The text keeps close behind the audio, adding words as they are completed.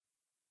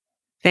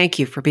Thank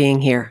you for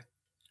being here.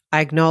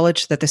 I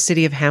acknowledge that the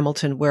city of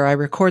Hamilton, where I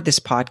record this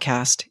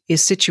podcast,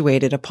 is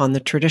situated upon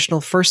the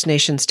traditional First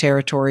Nations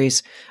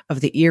territories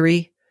of the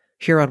Erie,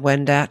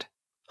 Huron-Wendat,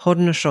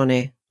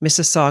 Haudenosaunee,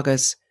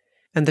 Mississaugas,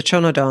 and the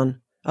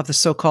Chonodon of the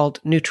so-called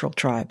Neutral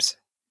Tribes.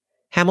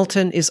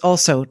 Hamilton is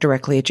also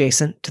directly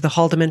adjacent to the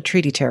Haldimand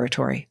Treaty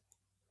Territory.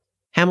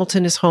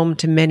 Hamilton is home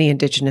to many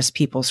Indigenous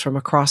peoples from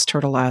across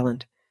Turtle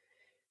Island,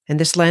 and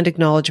this land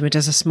acknowledgement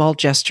is a small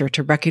gesture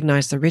to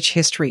recognize the rich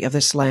history of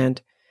this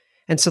land,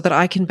 and so that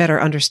I can better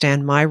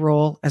understand my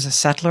role as a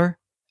settler,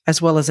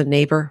 as well as a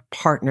neighbor,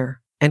 partner,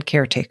 and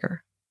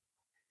caretaker.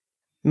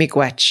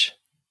 Miigwech,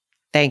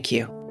 thank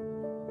you.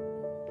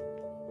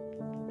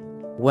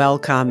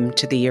 Welcome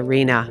to the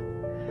arena,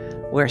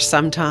 where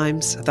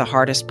sometimes the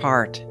hardest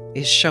part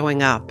is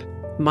showing up.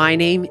 My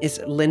name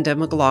is Linda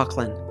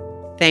McLaughlin.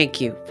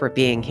 Thank you for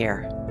being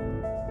here.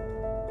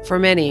 For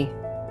many,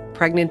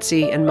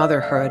 pregnancy and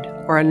motherhood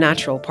are a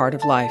natural part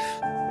of life.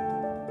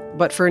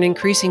 But for an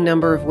increasing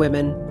number of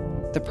women,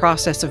 the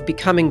process of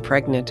becoming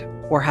pregnant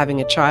or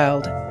having a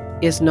child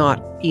is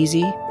not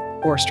easy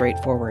or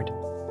straightforward.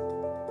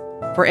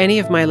 For any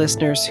of my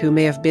listeners who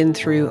may have been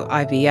through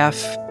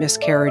IVF,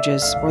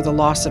 miscarriages, or the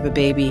loss of a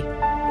baby,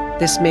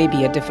 this may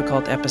be a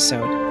difficult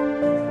episode.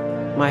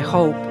 My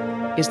hope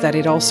is that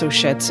it also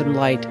sheds some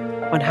light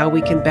on how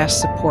we can best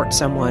support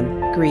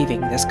someone grieving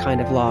this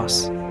kind of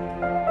loss.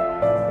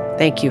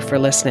 Thank you for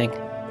listening.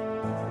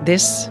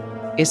 This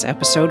is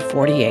episode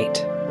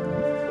 48.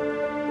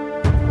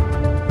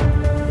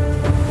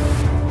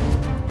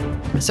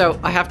 So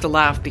I have to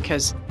laugh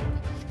because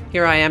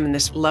here I am in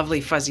this lovely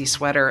fuzzy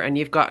sweater and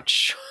you've got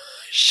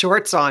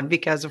shorts on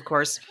because, of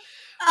course,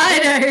 I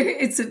know,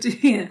 it's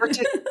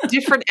we're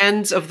different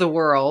ends of the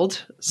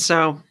world.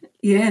 So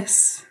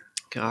yes.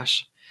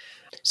 Gosh.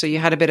 So you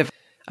had a bit of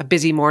a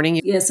busy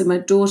morning. Yeah, so my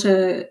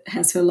daughter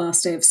has her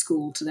last day of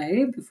school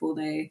today before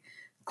they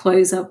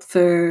close up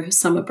for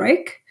summer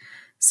break.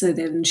 So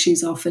then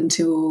she's off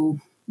until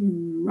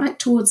right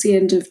towards the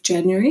end of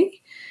January.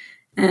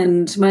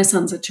 And my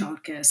son's at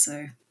childcare,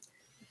 so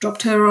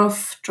dropped her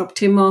off, dropped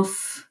him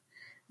off.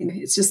 You know,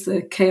 it's just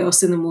the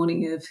chaos in the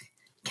morning of,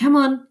 come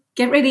on,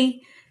 get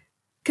ready.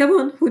 Come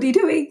on, what are you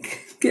doing?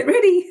 Get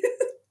ready.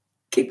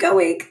 Keep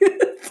going.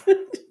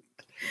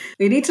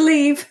 We need to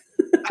leave.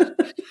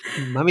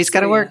 Mummy's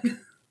got to work.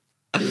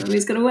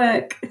 Mummy's got to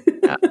work.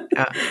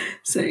 Yeah.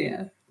 So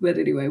yeah, but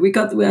anyway,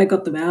 I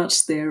got them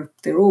out. They're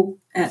all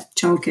at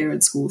childcare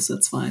at school, so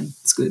it's fine.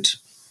 It's good.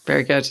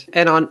 Very good.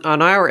 And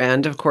on our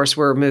end, of course,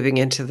 we're moving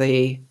into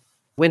the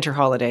winter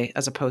holiday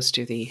as opposed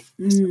to the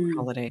summer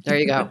holiday. There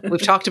you go.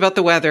 We've talked about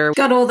the weather.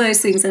 Got all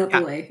those things out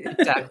the way.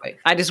 Exactly.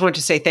 I just want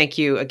to say thank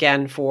you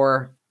again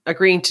for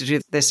agreeing to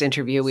do this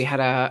interview. We had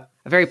a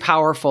very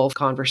powerful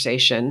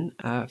conversation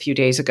a few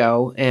days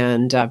ago,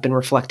 and I've been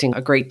reflecting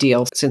a great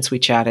deal since we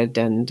chatted.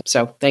 And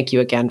so thank you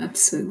again.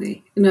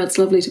 Absolutely. No, it's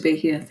lovely to be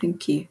here.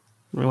 Thank you.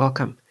 You're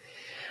welcome.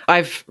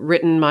 I've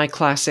written my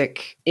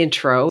classic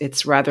intro.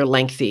 It's rather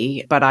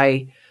lengthy, but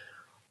I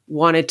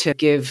wanted to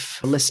give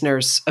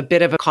listeners a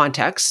bit of a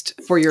context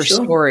for your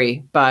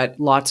story, but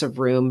lots of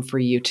room for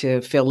you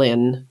to fill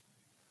in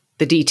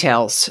the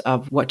details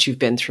of what you've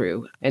been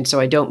through. And so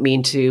I don't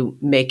mean to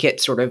make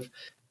it sort of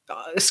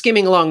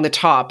skimming along the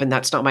top, and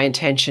that's not my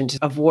intention, to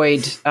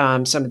avoid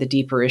some of the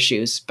deeper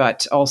issues,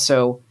 but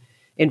also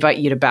invite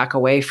you to back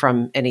away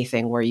from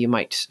anything where you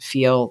might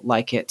feel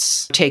like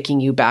it's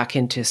taking you back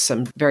into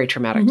some very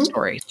traumatic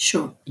story.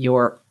 Sure.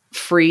 You're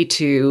free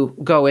to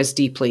go as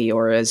deeply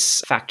or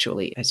as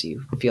factually as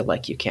you feel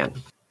like you can.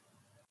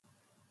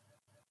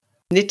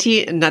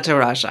 Niti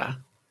Nadarajah,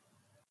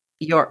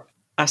 you're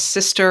a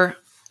sister,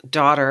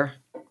 daughter,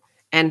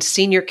 and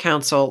senior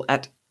counsel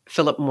at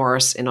Philip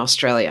Morris in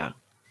Australia.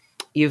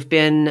 You've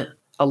been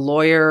a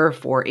lawyer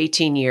for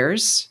 18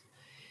 years,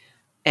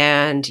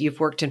 and you've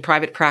worked in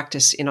private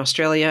practice in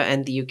Australia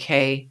and the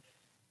UK,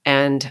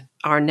 and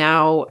are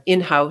now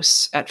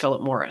in-house at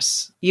Philip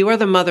Morris. You are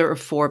the mother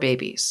of 4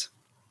 babies.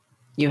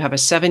 You have a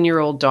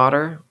 7-year-old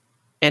daughter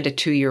and a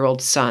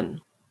 2-year-old son.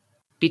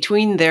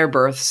 Between their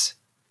births,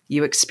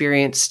 you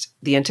experienced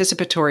the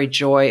anticipatory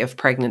joy of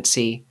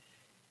pregnancy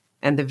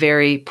and the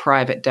very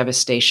private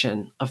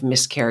devastation of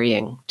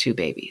miscarrying 2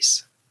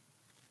 babies.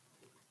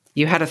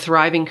 You had a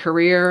thriving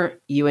career,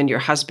 you and your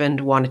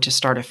husband wanted to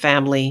start a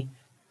family,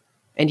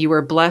 and you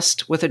were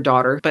blessed with a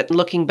daughter, but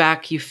looking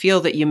back, you feel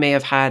that you may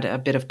have had a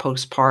bit of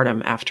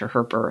postpartum after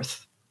her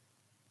birth.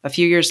 A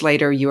few years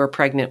later, you were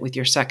pregnant with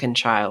your second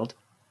child,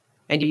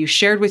 and you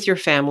shared with your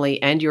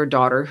family and your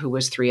daughter, who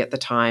was 3 at the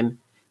time,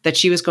 that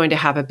she was going to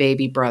have a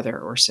baby brother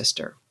or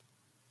sister.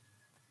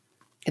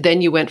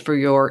 Then you went for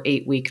your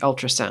 8-week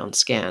ultrasound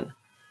scan,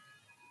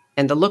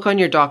 and the look on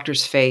your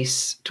doctor's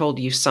face told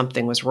you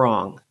something was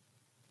wrong.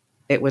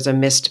 It was a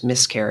missed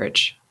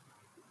miscarriage.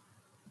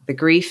 The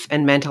grief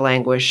and mental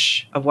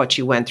anguish of what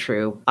you went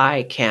through,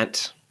 I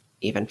can't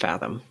even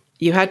fathom.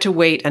 You had to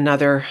wait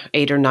another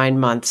 8 or 9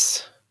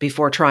 months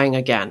before trying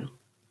again.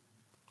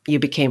 You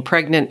became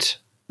pregnant,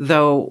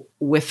 though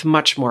with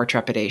much more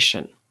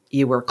trepidation.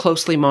 You were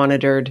closely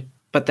monitored.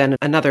 but then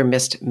another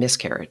missed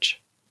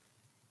miscarriage.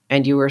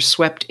 And you were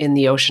swept in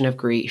the ocean of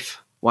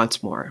grief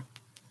once more.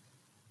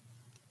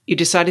 You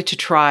decided to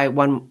try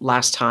one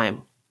last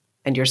time,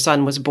 and your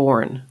son was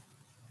born,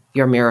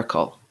 your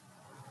miracle,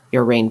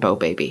 your rainbow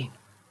baby.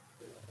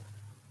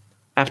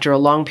 After a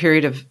long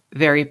period of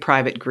very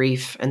private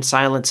grief and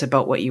silence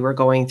about what you were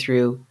going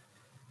through,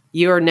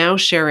 you are now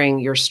sharing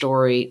your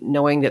story,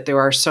 knowing that there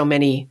are so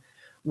many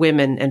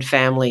women and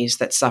families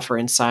that suffer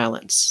in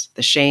silence.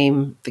 The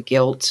shame, the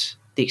guilt,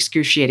 the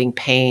excruciating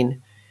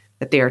pain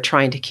that they are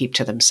trying to keep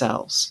to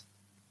themselves.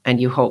 And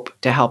you hope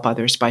to help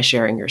others by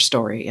sharing your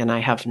story. And I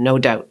have no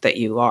doubt that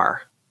you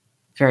are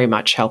very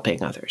much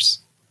helping others.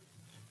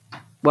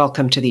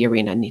 Welcome to the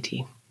arena,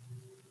 Niti.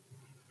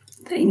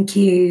 Thank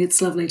you.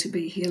 It's lovely to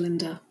be here,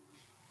 Linda.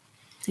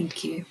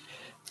 Thank you.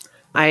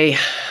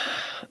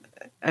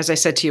 As I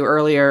said to you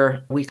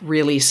earlier, we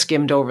really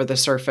skimmed over the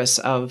surface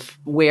of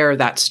where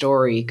that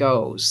story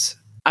goes.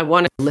 I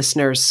wanted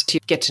listeners to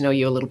get to know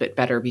you a little bit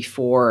better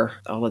before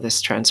all of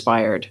this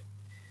transpired.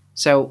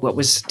 So what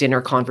was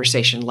dinner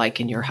conversation like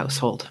in your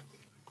household?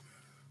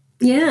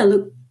 Yeah,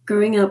 look,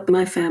 growing up,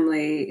 my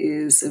family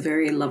is a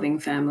very loving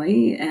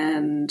family,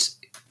 and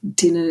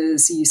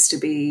dinners used to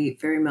be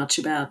very much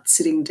about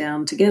sitting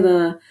down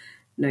together,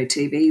 no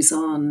TVs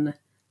on,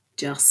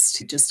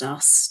 just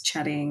us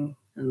chatting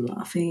and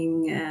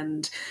laughing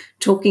and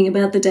talking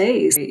about the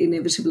days.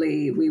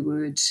 Inevitably, we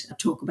would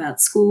talk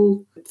about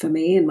school for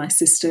me and my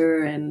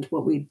sister and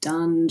what we'd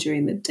done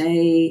during the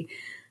day.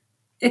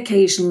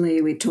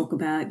 Occasionally, we'd talk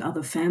about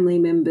other family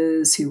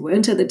members who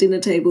weren't at the dinner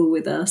table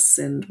with us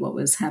and what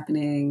was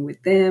happening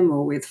with them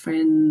or with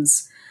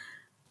friends.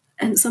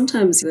 And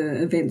sometimes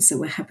the events that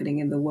were happening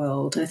in the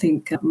world. I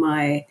think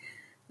my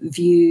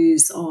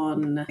views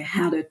on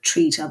how to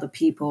treat other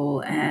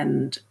people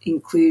and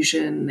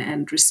inclusion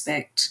and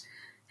respect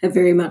have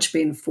very much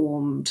been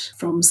formed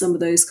from some of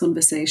those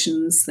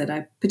conversations that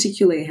I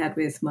particularly had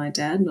with my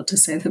dad. Not to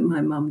say that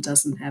my mum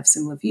doesn't have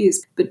similar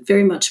views, but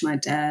very much my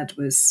dad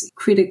was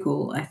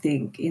critical, I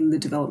think, in the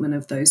development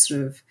of those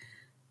sort of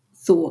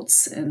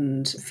thoughts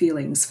and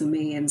feelings for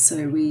me. And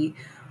so we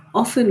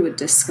often would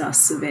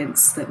discuss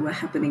events that were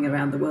happening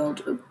around the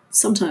world,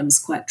 sometimes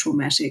quite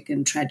traumatic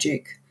and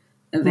tragic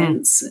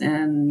events,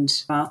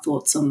 and our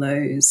thoughts on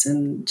those,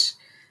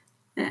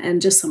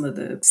 and just some of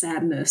the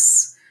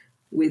sadness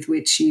with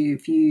which you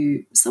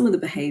view some of the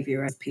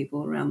behaviour of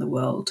people around the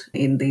world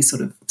in these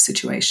sort of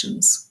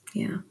situations.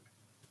 Yeah.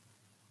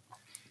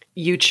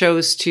 You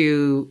chose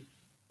to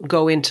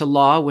go into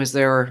law. Was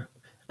there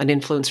an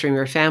influence from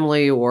your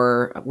family,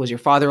 or was your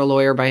father a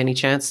lawyer by any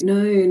chance?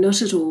 No,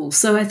 not at all.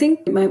 So I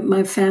think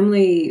my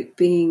family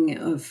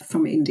being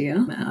from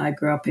India, I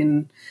grew up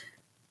in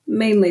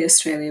mainly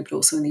Australia, but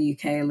also in the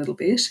UK a little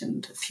bit,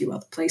 and a few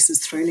other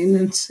places thrown in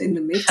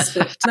the mix.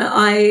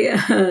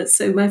 But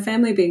so my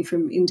family being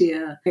from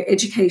India,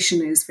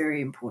 education is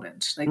very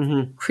important,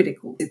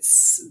 critical.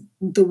 It's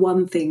the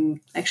one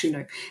thing, actually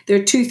no, there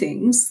are two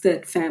things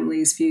that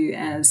families view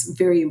as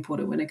very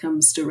important when it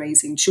comes to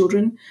raising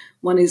children.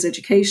 One is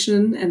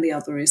education and the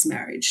other is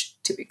marriage,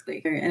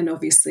 typically. And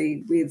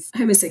obviously with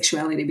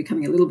homosexuality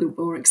becoming a little bit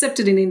more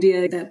accepted in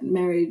India, that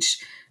marriage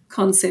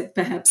concept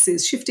perhaps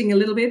is shifting a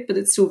little bit, but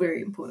it's still very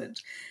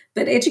important.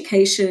 But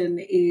education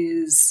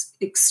is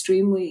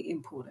extremely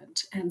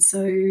important. And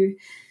so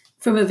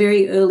from a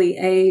very early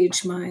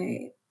age,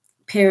 my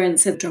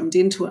parents have drummed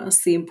into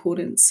us the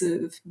importance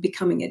of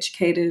becoming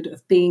educated,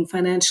 of being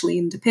financially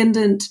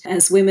independent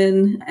as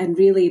women, and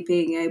really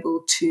being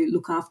able to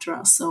look after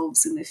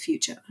ourselves in the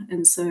future.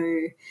 And so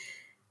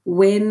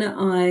when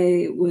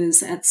I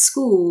was at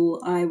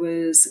school, I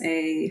was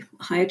a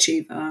high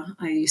achiever.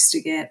 I used to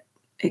get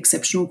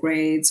exceptional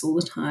grades all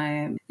the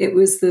time. It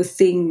was the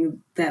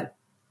thing that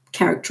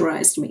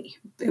characterized me.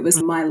 It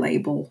was my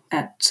label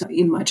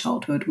in my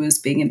childhood, was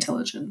being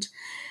intelligent.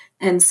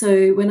 And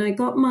so when I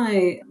got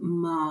my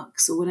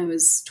marks, or when I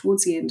was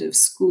towards the end of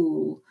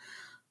school,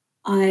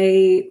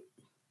 I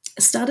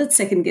started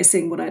second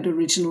guessing what I'd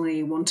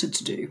originally wanted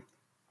to do.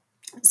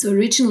 So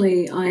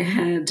originally I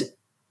had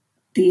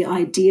the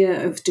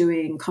idea of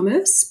doing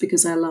commerce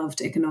because I loved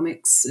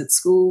economics at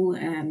school,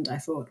 and I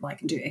thought, well, I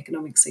can do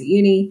economics at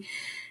uni.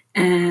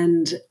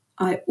 And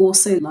I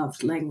also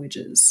loved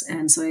languages.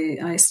 And so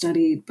I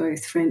studied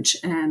both French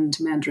and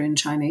Mandarin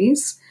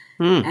Chinese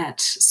at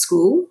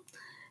school.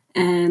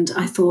 And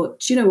I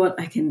thought, you know what,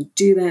 I can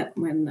do that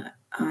when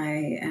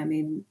I am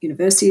in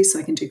university, so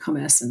I can do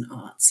commerce and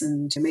arts,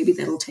 and maybe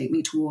that'll take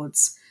me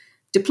towards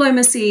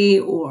diplomacy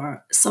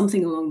or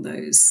something along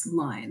those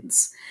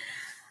lines.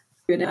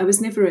 I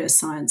was never a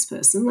science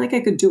person. Like,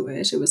 I could do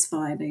it. It was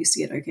fine. I used to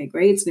get okay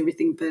grades and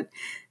everything, but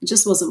it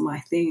just wasn't my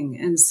thing.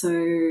 And so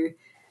I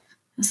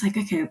was like,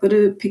 okay, I've got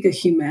to pick a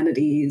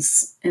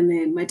humanities. And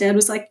then my dad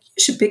was like,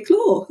 you should pick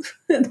law.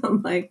 And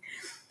I'm like,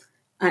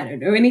 I don't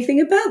know anything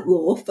about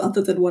law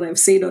other than what I've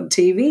seen on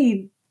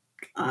TV.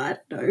 I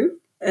don't know.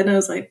 And I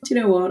was like, do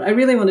you know what? I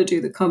really want to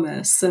do the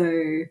commerce.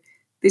 So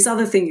this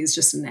other thing is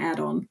just an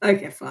add-on.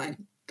 Okay,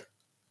 fine.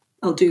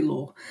 I'll do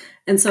law.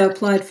 And so I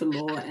applied for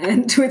law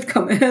and with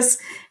commerce,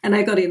 and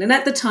I got in. And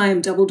at the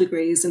time, double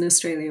degrees in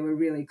Australia were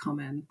really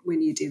common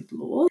when you did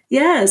law.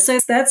 Yeah, so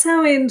that's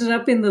how I ended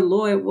up in the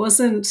law. It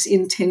wasn't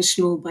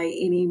intentional by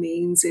any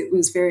means. It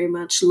was very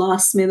much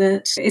last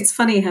minute. It's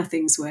funny how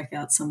things work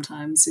out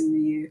sometimes,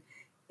 and you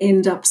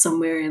end up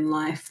somewhere in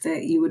life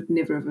that you would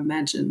never have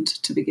imagined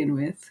to begin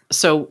with.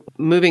 So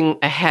moving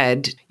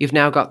ahead, you've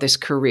now got this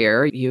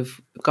career, you've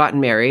gotten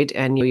married,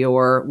 and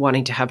you're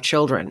wanting to have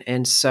children.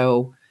 And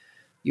so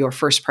your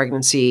first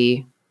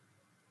pregnancy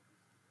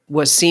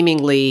was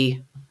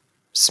seemingly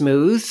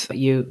smooth.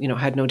 You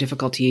had no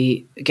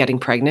difficulty getting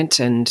pregnant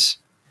and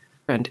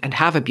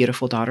have a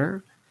beautiful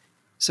daughter.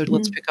 So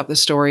let's pick up the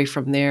story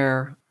from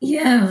there.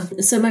 Yeah.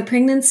 So my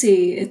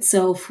pregnancy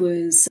itself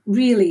was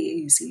really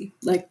easy.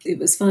 Like, it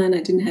was fine.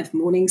 I didn't have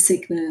morning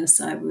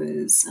sickness. I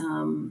was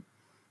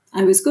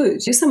good.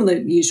 Just some of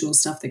the usual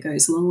stuff that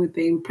goes along with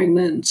being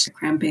pregnant,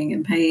 cramping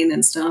and pain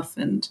and stuff,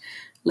 and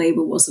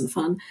labor wasn't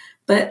fun.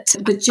 But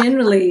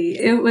generally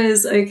it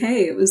was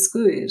okay. It was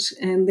good.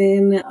 And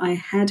then I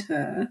had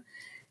her,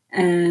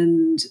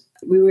 and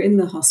we were in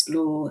the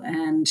hospital,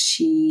 and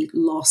she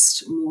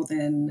lost more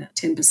than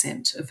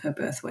 10% of her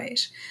birth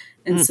weight.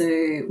 And so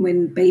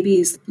when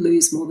babies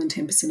lose more than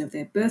 10% of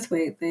their birth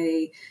weight,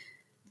 they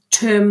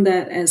term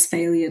that as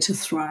failure to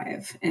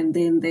thrive. And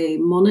then they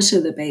monitor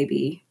the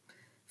baby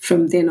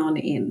from then on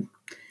in.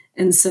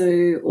 And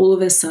so all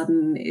of a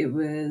sudden it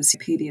was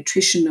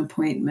pediatrician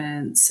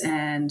appointments,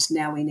 and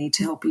now we need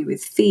to help you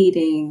with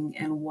feeding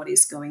and what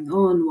is going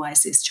on. Why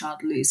is this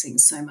child losing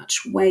so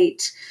much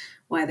weight?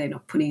 Why are they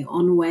not putting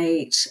on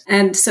weight?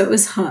 And so it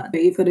was hard.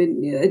 You've got a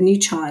new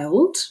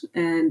child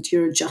and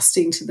you're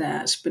adjusting to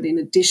that. But in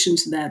addition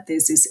to that,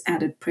 there's this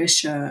added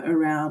pressure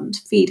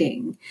around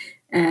feeding.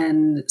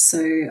 And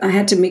so I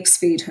had to mix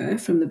feed her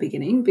from the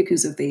beginning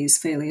because of these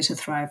failure to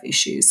thrive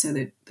issues, so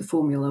that the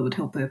formula would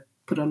help her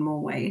put on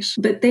more weight.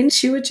 But then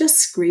she would just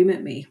scream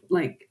at me.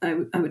 Like,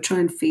 I would try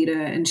and feed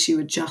her and she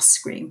would just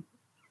scream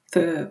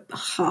for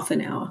half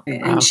an hour. Wow.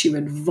 And she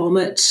would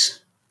vomit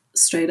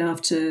straight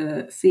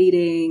after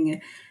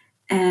feeding.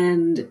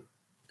 And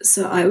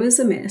so I was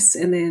a mess.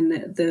 And then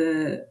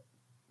the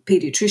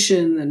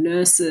pediatrician, the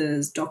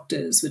nurses,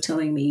 doctors were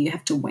telling me, you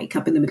have to wake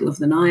up in the middle of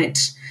the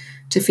night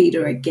to feed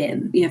her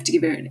again. You have to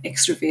give her an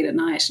extra feed at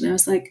night. And I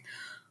was like,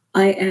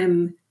 I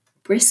am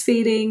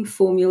breastfeeding,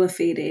 formula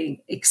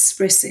feeding,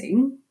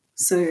 expressing.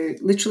 So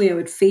literally I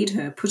would feed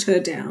her, put her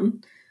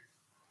down,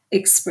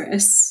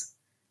 express,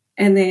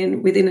 and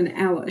then within an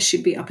hour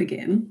she'd be up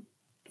again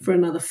for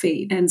another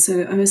feed. And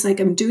so I was like,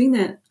 I'm doing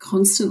that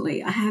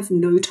constantly. I have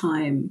no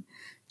time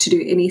to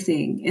do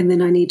anything. And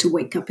then I need to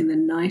wake up in the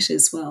night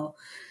as well.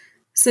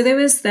 So there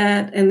was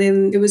that. And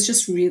then it was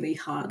just really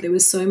hard. There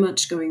was so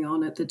much going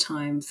on at the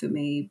time for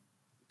me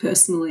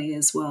personally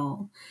as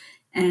well.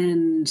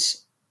 And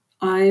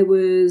I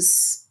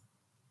was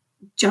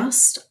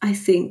just, I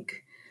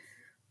think,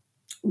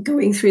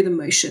 going through the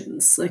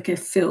motions. Like, I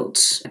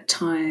felt at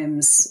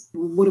times,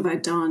 what have I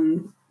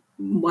done?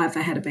 Why have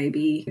I had a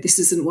baby? This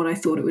isn't what I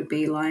thought it would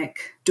be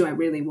like. Do I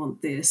really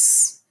want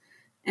this?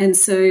 And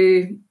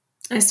so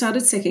I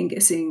started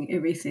second-guessing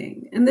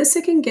everything. And the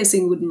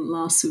second-guessing wouldn't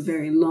last for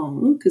very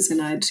long, because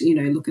then I'd,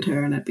 look at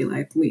her and I'd be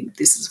like,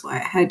 this is why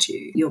I had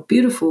you. You're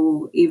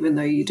beautiful, even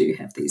though you do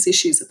have these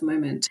issues at the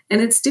moment.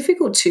 And it's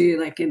difficult too,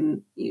 like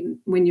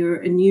when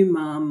you're a new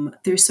mum,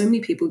 there are so many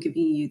people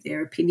giving you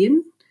their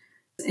opinion,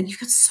 and you've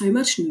got so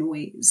much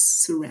noise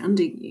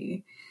surrounding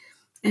you.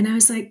 And I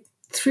was like,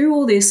 through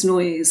all this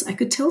noise, I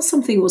could tell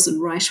something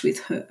wasn't right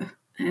with her.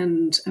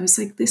 And I was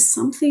like, there's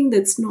something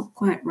that's not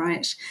quite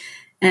right.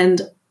 And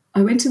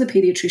I went to the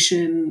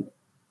pediatrician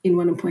in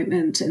one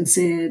appointment and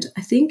said,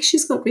 I think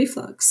she's got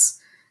reflux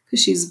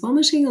because she's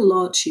vomiting a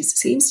lot. She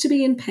seems to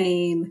be in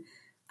pain.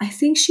 I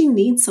think she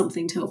needs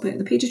something to help her.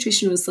 The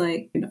pediatrician was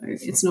like,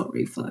 it's not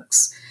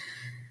reflux.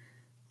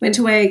 Went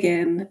away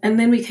again. And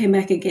then we came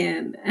back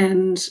again.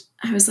 And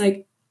I was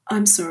like,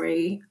 I'm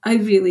sorry. I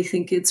really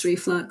think it's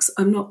reflux.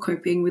 I'm not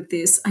coping with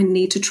this. I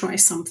need to try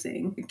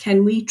something.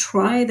 Can we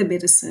try the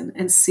medicine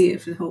and see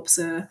if it helps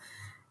her,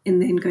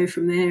 and then go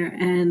from there?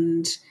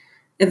 And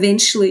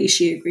eventually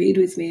she agreed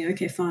with me.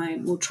 Okay,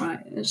 fine, we'll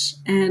try it.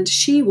 And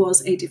she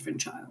was a different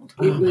child.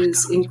 It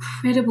was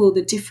incredible,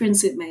 the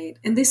difference it made.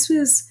 And this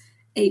was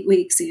 8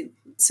 weeks in.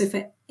 So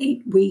for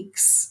 8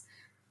 weeks,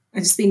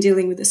 I've just been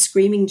dealing with a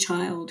screaming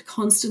child,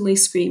 constantly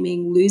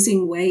screaming,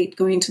 losing weight,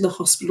 going to the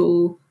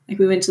hospital. Like,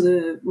 we went to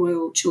the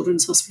Royal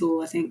Children's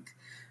Hospital, I think,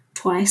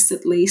 twice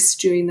at least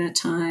during that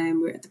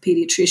time. We're at the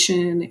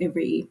pediatrician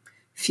every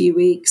few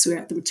weeks. We're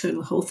at the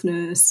maternal health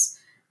nurse.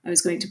 I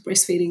was going to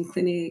breastfeeding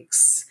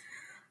clinics.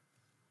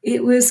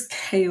 It was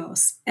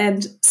chaos.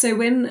 And so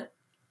when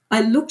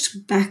I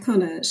looked back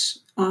on it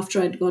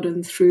after I'd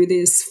gotten through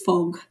this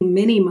fog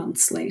many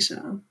months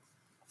later,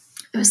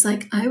 I was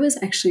like, I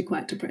was actually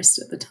quite depressed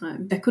at the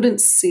time. I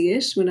couldn't see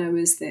it when I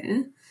was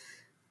there,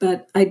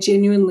 but I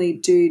genuinely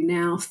do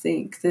now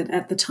think that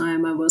at the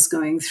time I was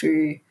going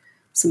through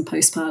some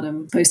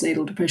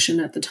postnatal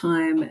depression at the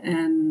time,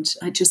 and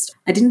I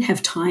didn't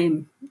have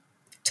time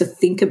to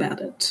think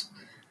about it.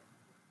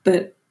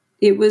 But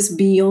it was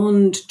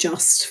beyond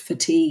just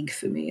fatigue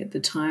for me at the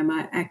time.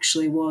 I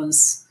actually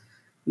was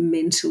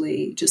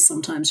mentally just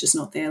sometimes just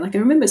not there. Like I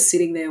remember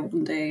sitting there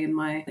one day in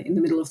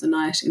the middle of the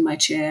night in my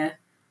chair,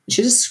 and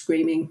she was just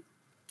screaming.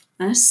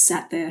 I just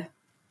sat there,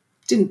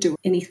 didn't do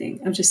anything.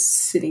 I'm just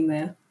sitting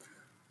there.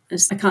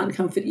 I can't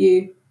comfort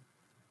you.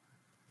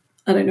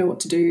 I don't know what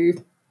to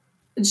do.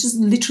 It's just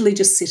literally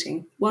just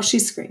sitting while she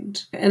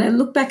screamed. And I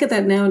look back at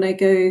that now and I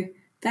go,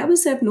 that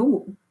was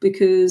abnormal,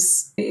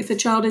 because if a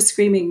child is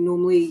screaming,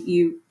 normally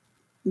you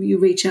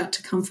reach out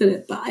to comfort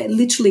it. But I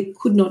literally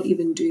could not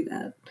even do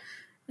that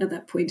at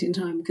that point in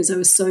time because I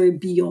was so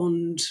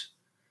beyond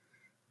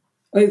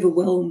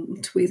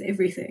overwhelmed with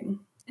everything.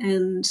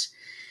 And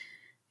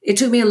it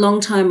took me a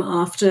long time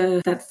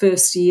after that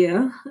first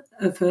year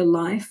of her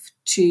life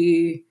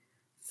to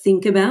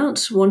think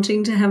about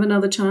wanting to have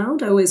another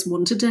child. I always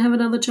wanted to have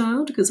another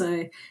child because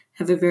I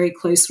have a very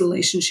close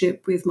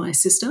relationship with my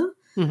sister.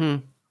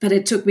 Mm-hmm. But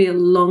it took me a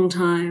long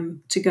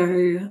time to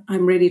go,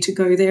 I'm ready to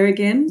go there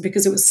again,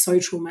 because it was so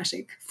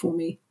traumatic for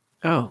me.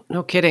 Oh,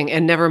 no kidding.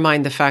 And never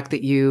mind the fact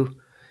that you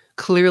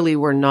clearly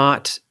were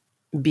not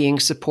being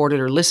supported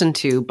or listened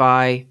to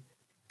by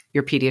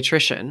your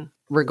pediatrician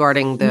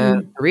regarding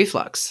the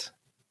reflux.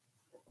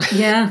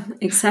 Yeah,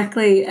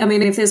 exactly. I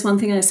mean, if there's one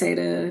thing I say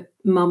to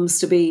mums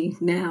to be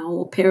now,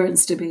 or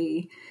parents to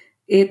be,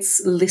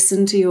 it's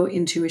listen to your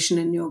intuition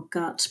and your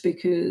gut,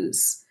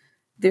 because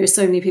there are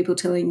so many people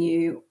telling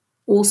you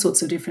all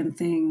sorts of different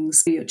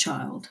things for your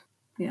child.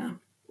 Yeah.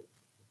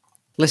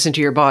 Listen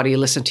to your body,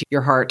 listen to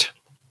your heart.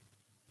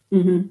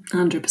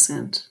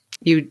 100%.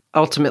 You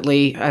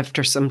ultimately,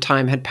 after some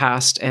time had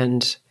passed,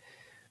 and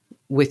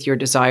with your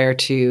desire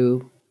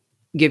to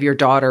give your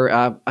daughter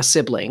a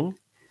sibling,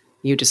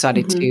 you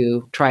decided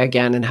to try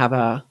again and have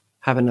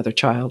another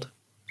child.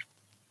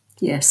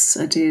 Yes,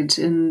 I did.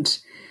 And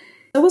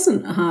it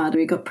wasn't hard.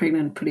 We got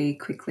pregnant pretty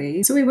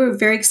quickly. So we were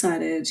very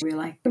excited. We were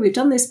like, we've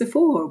done this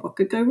before. What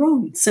could go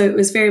wrong? So it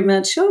was very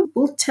much, oh,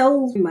 we'll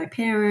tell my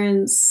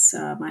parents,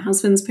 my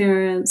husband's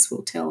parents,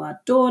 we'll tell our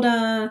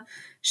daughter.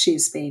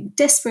 She's been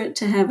desperate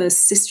to have a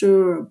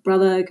sister or a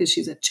brother because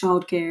she's at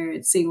childcare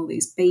and seeing all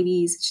these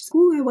babies. She's like,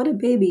 oh, I want a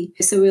baby.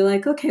 So we were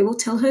like, okay, we'll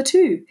tell her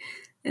too.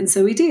 And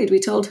so we did. We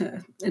told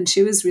her. And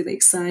she was really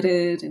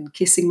excited and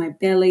kissing my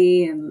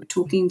belly and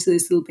talking to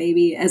this little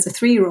baby as a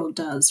 3-year-old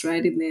does,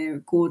 right, in their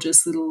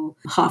gorgeous little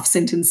half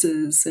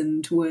sentences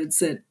and words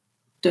that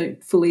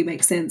don't fully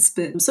make sense.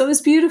 But so it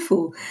was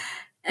beautiful.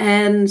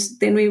 And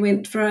then we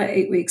went for our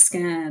 8-week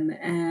scan,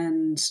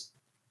 and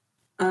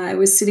I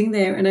was sitting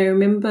there, and I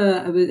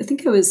remember I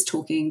think I was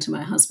talking to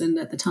my husband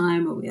at the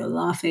time, and we were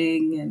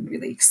laughing and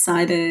really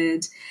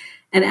excited.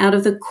 And out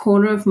of the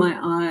corner of my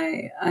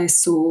eye, I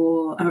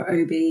saw our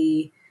OB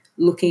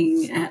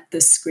looking at the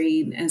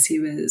screen as he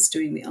was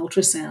doing the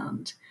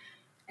ultrasound.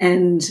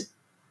 And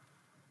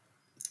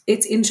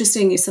it's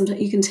interesting,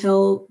 sometimes you can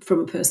tell from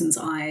a person's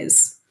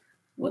eyes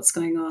what's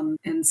going on.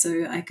 And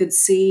so I could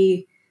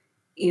see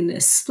in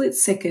a split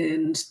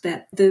second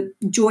that the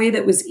joy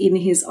that was in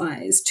his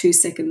eyes 2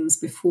 seconds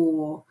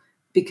before,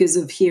 because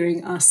of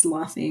hearing us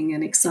laughing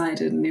and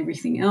excited and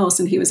everything else.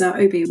 And he was our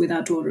OB with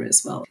our daughter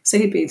as well. So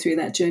he'd been through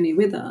that journey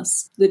with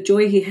us. The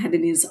joy he had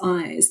in his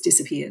eyes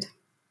disappeared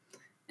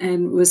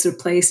and was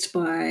replaced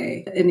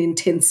by an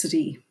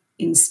intensity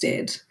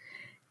instead.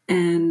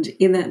 And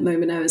in that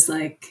moment, I was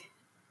like,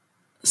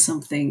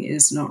 something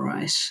is not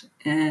right.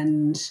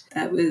 And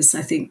that was,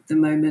 I think, the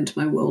moment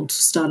my world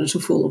started to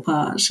fall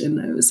apart.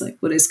 And I was like,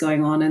 what is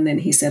going on? And then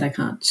he said, I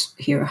can't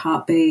hear a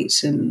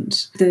heartbeat. And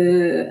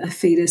the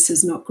fetus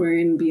has not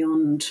grown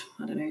beyond,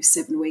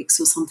 7 weeks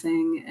or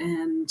something.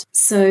 And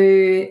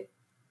so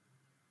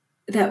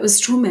that was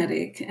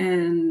traumatic.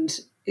 And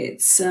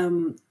it's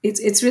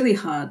really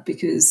hard,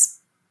 because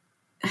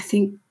I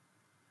think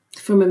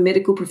from a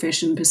medical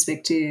profession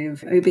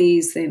perspective,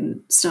 OBs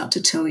then start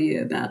to tell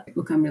you about,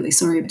 look, I'm really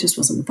sorry, it just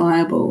wasn't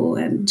viable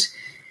and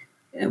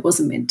it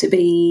wasn't meant to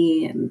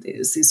be, and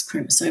there's this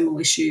chromosomal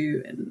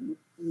issue and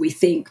we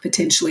think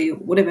potentially or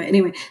whatever.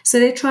 Anyway, so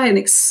they try and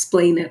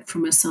explain it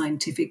from a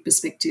scientific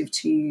perspective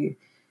to you.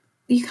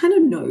 You kind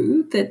of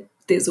know that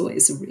there's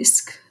always a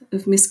risk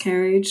of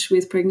miscarriage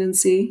with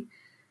pregnancy.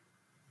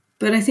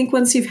 But I think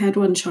once you've had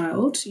one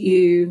child,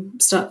 you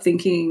start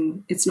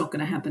thinking it's not going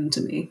to happen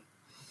to me,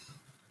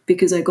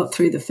 because I got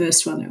through the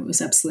first one. It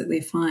was absolutely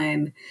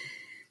fine.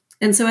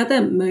 And so at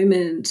that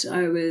moment,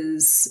 I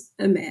was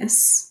a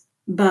mess.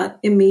 But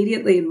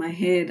immediately in my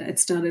head, I'd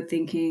started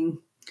thinking,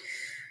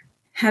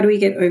 how do we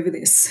get over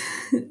this?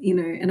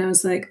 And I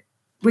was like,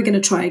 we're going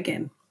to try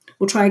again.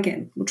 We'll try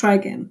again. We'll try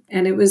again.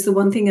 And it was the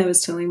one thing I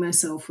was telling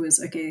myself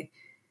was, okay,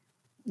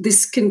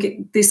 this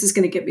is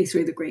going to get me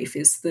through the grief,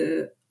 is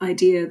the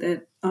idea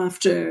that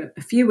after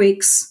a few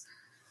weeks,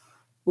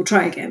 we'll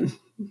try again.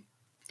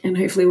 And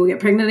hopefully we'll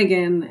get pregnant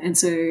again. And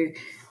so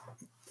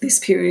this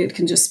period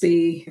can just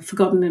be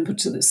forgotten and put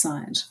to the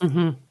side.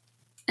 Mm-hmm.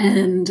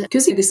 And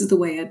because this is the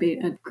way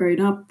I'd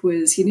grown up,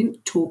 was you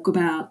didn't talk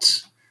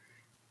about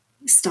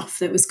stuff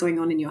that was going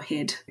on in your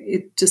head.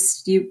 It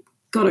just, you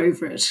got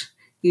over it.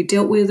 You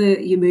dealt with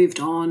it, you moved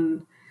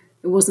on.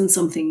 It wasn't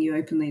something you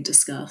openly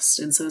discussed.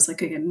 And so I was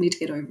like, okay, I need to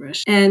get over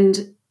it.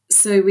 And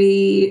so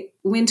we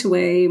went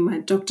away. My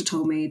doctor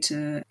told me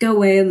to go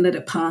away and let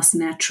it pass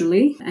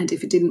naturally. And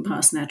if it didn't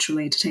pass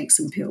naturally, to take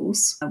some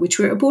pills, which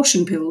were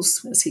abortion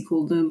pills, as he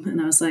called them.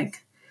 And I was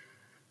like,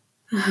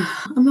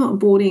 I'm not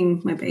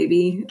aborting my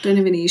baby. I don't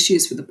have any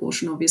issues with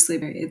abortion, obviously.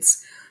 But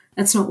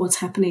that's not what's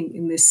happening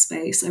in this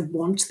space. I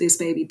want this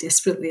baby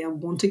desperately. I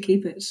want to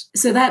keep it.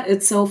 So that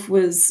itself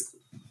was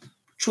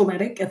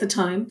traumatic at the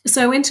time.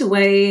 So I went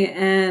away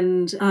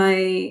and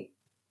I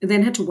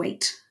then had to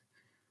wait.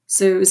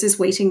 So it was this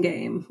waiting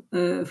game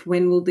of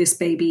when will this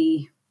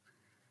baby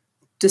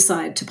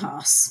decide to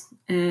pass?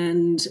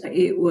 And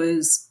it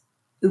was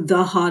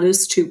the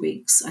hardest 2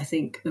 weeks, I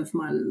think, of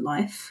my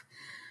life.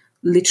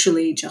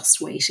 Literally just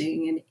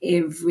waiting, and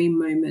every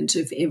moment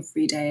of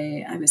every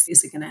day I was,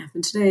 is it going to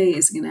happen today?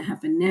 Is it going to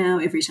happen now?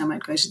 Every time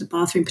I'd go to the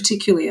bathroom,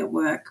 particularly at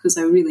work, because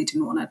I really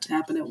didn't want it to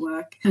happen at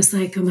work, I was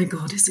like, oh my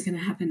God, is it going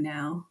to happen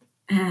now?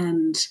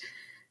 And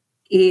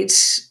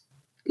it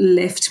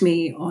left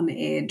me on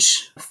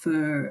edge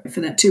for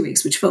that 2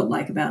 weeks, which felt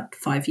like about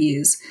 5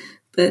 years.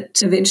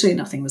 But eventually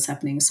nothing was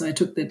happening. So I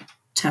took the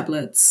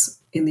tablets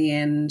in the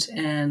end,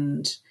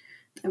 and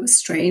that was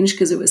strange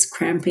because it was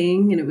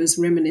cramping, and it was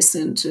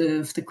reminiscent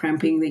of the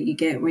cramping that you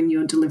get when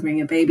you're delivering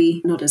a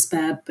baby. Not as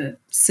bad, but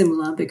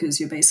similar, because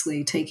you're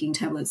basically taking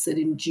tablets that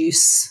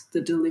induce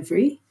the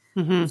delivery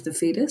of the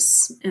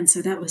fetus. And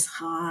so that was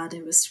hard.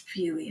 It was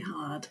really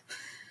hard.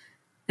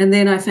 And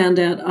then I found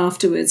out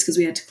afterwards, because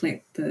we had to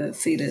collect the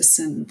fetus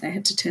and they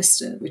had to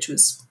test it, which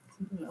was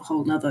a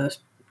whole nother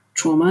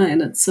trauma in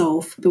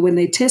itself. But when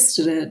they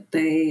tested it,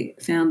 they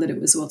found that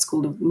it was what's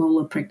called a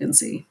molar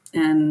pregnancy.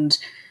 And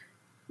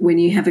when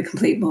you have a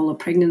complete molar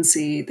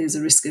pregnancy, there's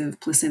a risk of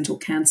placental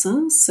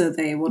cancer. So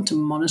they want to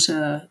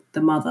monitor the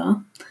mother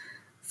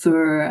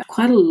for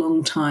quite a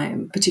long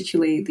time,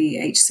 particularly the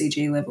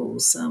HCG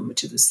levels,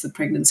 which is the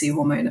pregnancy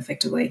hormone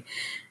effectively.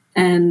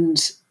 And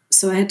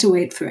so I had to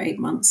wait for 8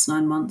 months,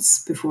 9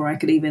 months before I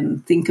could even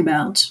think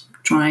about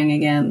trying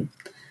again,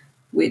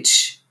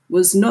 which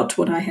was not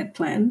what I had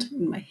planned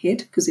in my head,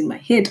 because in my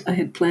head I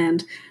had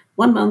planned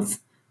 1 month,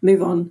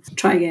 move on,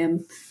 try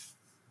again.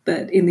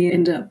 But in the end,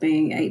 ended up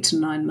being 8 to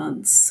 9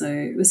 months. So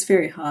it was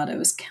very hard. I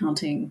was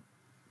counting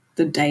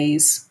the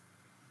days.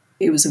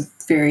 It was a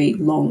very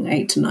long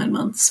 8 to 9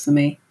 months for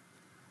me.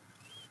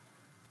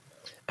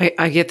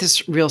 I get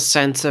this real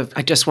sense of,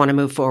 I just want to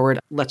move forward.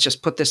 Let's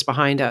just put this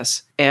behind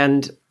us.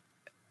 And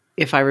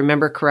if I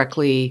remember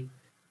correctly,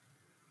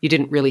 you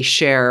didn't really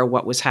share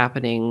what was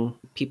happening,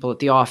 people at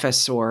the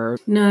office or...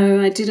 No,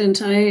 I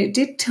didn't. I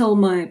did tell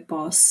my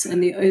boss,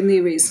 and the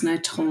only reason I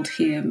told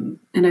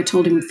him, and I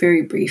told him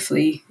very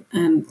briefly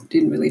and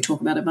didn't really talk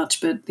about it much,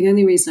 but the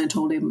only reason I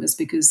told him was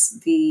because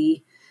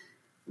the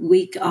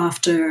week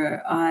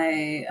after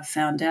I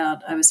found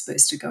out, I was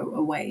supposed to go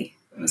away.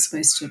 I was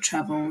supposed to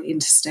travel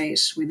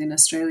interstate within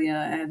Australia,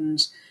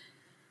 and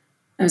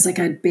I was like,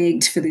 I'd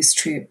begged for this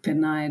trip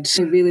and I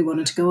really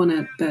wanted to go on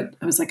it, but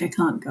I was like, I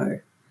can't go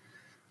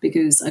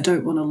because I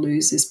don't want to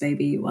lose this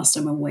baby whilst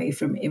I'm away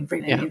from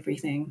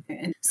everything.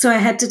 And so I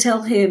had to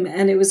tell him,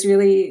 and it was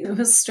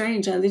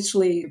strange. I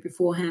literally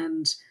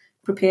beforehand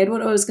prepared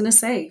what I was going to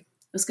say.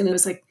 I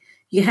was like,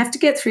 you have to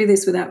get through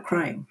this without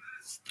crying.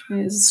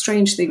 There's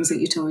strange things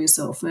that you tell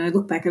yourself. And I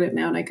look back at it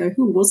now and I go,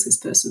 who was this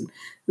person?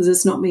 Because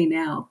it's not me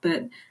now.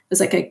 But it's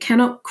like, I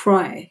cannot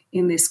cry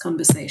in this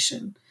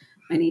conversation.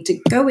 I need to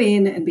go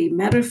in and be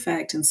matter of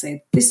fact and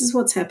say, this is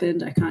what's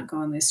happened. I can't go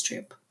on this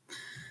trip.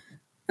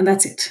 And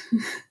that's it.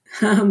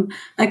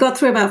 I got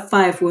through about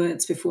 5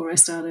 words before I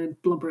started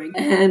blubbering.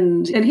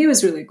 And he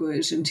was really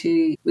good, and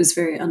he was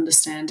very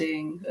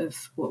understanding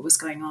of what was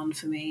going on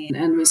for me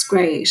and was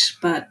great.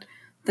 But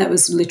that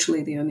was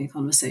literally the only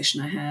conversation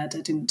I had.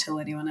 I didn't tell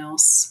anyone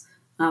else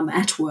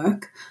at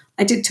work.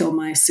 I did tell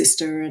my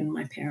sister and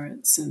my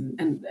parents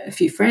and a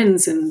few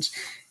friends, and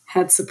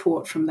had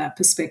support from that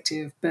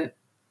perspective, but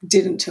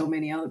didn't tell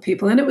many other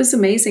people. And it was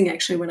amazing,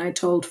 actually, when I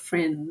told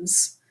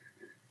friends,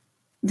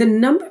 the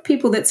number of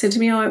people that said to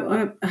me,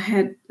 oh, I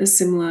had a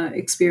similar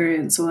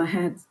experience, or I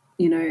had,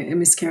 a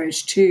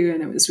miscarriage too,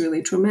 and it was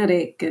really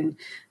traumatic. And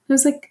I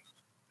was like,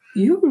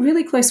 you're a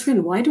really close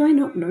friend. Why do I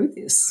not know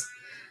this?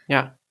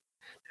 Yeah.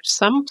 There's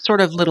some sort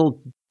of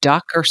little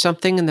duck or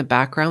something in the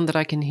background that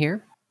I can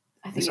hear.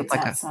 I think it's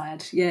like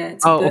outside. Yeah,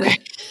 it's a bird. Okay.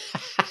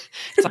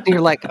 Something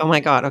you're like, oh my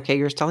God, okay,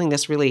 you're telling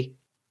this really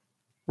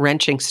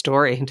wrenching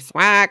story. And just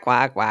whack,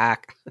 whack,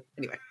 whack.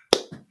 Anyway.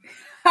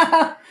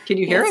 Can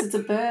you hear it? It's a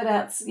bird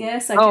outside.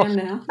 Yes, I can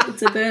now.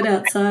 It's a bird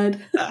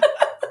outside.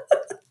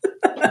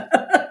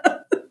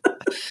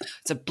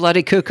 It's a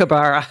bloody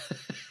kookaburra.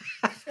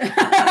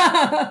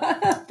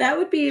 That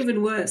would be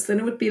even worse. Then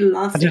it would be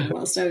laughing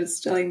whilst I was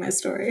telling my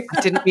story.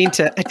 I didn't mean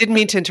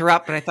to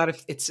interrupt, but I thought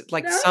if it's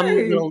like some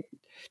little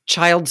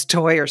child's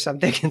toy or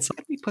something, it's like,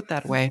 let me put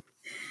that away.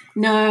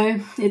 No,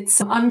 it's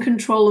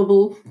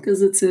uncontrollable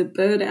because it's a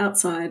bird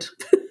outside.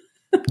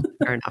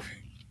 Fair enough.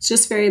 It's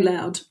just very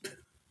loud.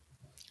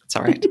 It's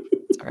all right.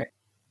 It's all right.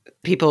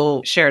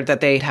 people shared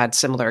that they had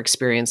similar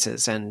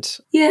experiences. And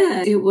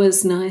yeah, it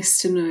was nice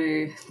to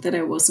know that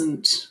I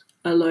wasn't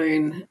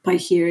alone by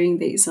hearing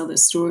these other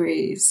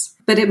stories.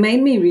 But it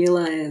made me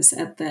realize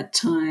at that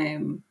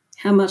time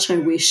how much I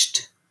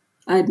wished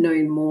I'd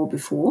known more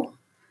before.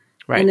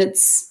 And right.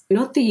 it's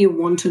not that you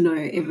want to know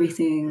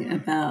everything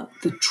about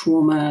the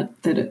trauma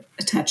that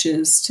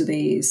attaches to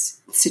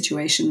these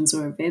situations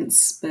or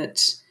events,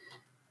 but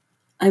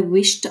I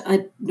wished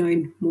I'd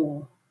known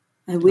more.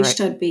 I Right.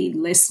 wished I'd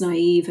been less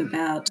naive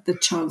about the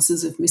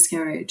chances of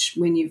miscarriage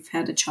when you've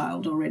had a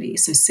child already,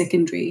 so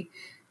secondary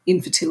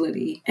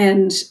infertility.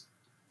 And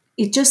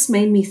it just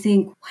made me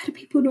think, why do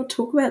people not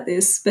talk about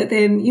this? But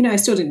then, I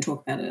still didn't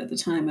talk about it at the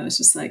time. I was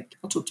just like,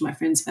 I'll talk to my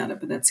friends about it,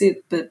 but that's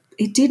it. But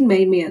it did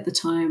make me at the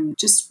time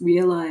just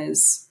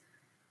realize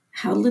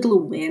how little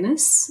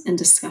awareness and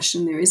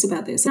discussion there is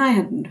about this. I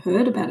hadn't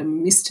heard about a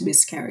missed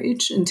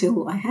miscarriage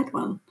until I had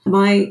one.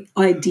 My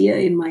idea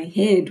in my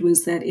head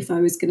was that if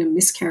I was going to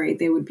miscarry,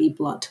 there would be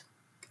blood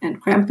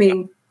and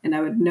cramping, and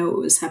I would know it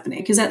was happening,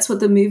 because that's what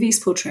the movies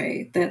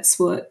portray. That's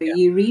what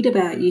you read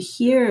about, you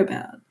hear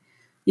about.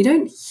 You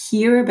don't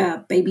hear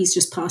about babies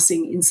just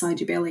passing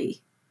inside your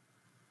belly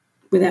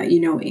without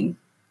you knowing,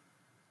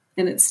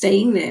 and it's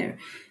staying there.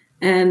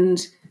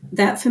 And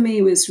that for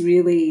me was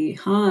really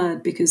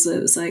hard, because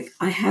it was like,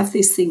 I have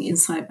this thing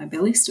inside my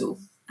belly still.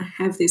 I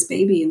have this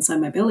baby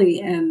inside my belly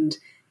and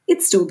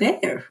it's still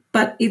there,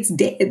 but it's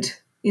dead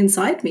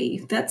inside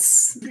me.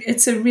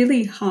 It's a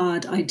really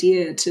hard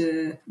idea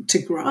to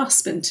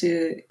grasp and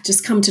to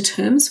just come to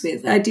terms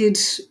with. I did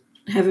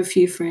have a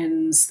few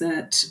friends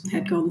that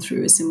had gone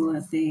through a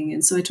similar thing,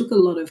 and so I took a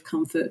lot of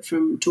comfort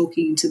from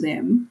talking to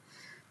them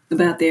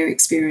about their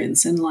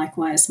experience, and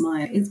likewise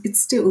mine. It's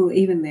still,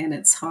 even then,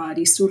 it's hard.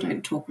 You still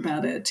don't talk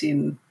about it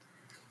in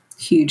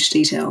huge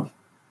detail.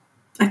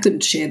 I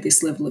couldn't share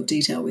this level of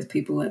detail with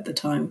people at the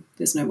time.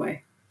 There's no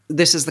way.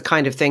 This is the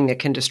kind of thing that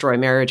can destroy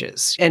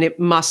marriages. And it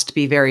must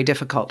be very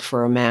difficult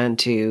for a man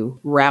to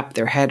wrap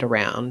their head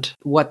around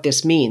what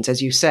this means.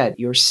 As you said,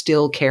 you're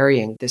still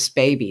carrying this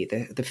baby.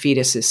 The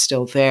fetus is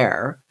still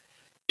there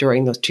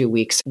during those 2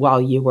 weeks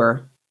while you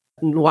were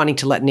wanting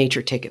to let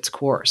nature take its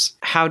course.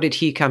 How did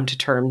he come to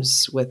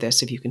terms with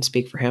this, if you can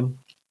speak for him?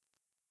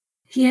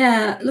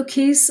 Yeah, look,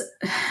 he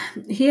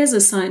has a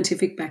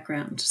scientific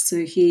background.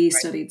 So he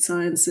studied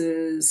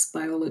sciences,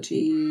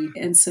 biology,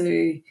 and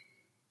so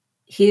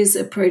his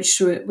approach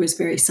to it was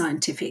very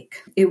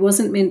scientific. It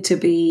wasn't meant to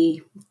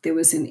be, there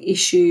was an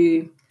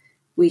issue,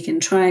 we can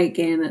try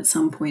again at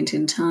some point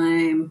in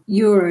time.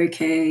 You're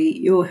okay,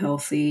 you're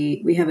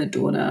healthy, we have a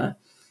daughter.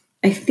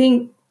 I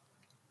think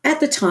at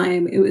the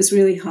time it was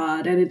really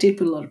hard, and it did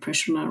put a lot of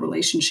pressure on our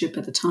relationship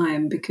at the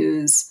time,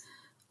 because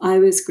I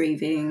was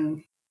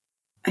grieving.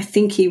 I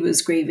think he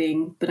was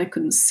grieving, but I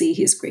couldn't see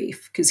his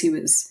grief because he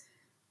was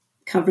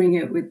covering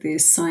it with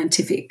this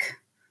scientific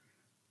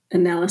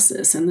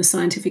analysis, and the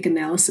scientific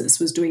analysis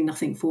was doing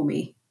nothing for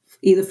me,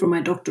 either from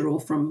my doctor or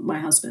from my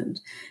husband.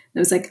 And I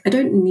was like, I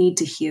don't need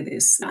to hear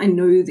this. I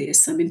know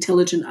this. I'm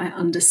intelligent. I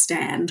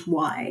understand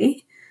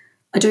why.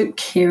 I don't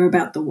care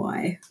about the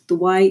why. The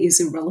why is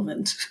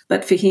irrelevant.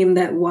 But for him,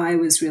 that why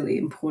was really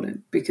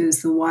important,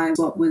 because the why was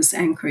what was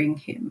anchoring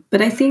him.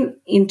 But I think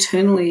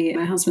internally,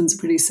 my husband's a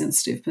pretty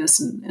sensitive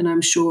person, and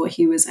I'm sure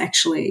he was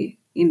actually,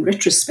 in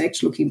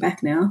retrospect, looking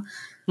back now,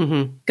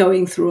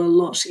 going through a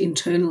lot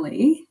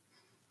internally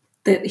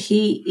that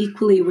he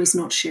equally was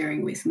not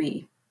sharing with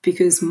me,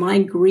 because my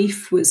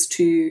grief was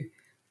too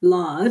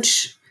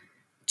large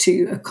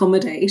to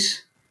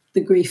accommodate the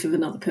grief of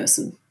another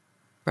person.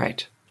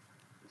 Right.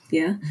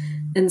 Yeah.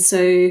 And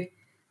so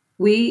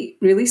we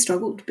really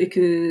struggled,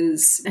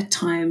 because at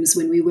times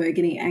when we were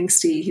getting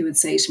angsty, he would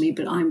say to me,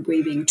 but I'm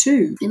grieving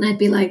too. And I'd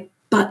be like,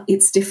 but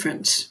it's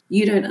different.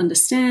 You don't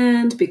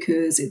understand,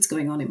 because it's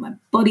going on in my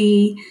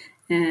body,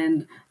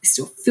 and I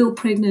still feel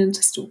pregnant.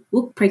 I still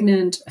look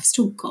pregnant. I've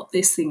still got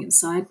this thing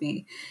inside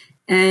me.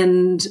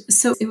 And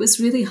so it was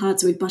really hard.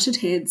 So we butted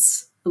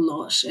heads a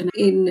lot. And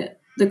in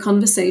the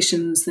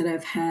conversations that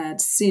I've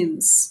had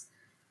since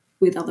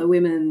with other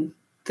women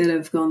that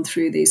have gone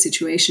through these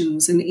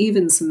situations, and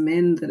even some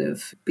men that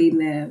have been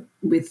there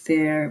with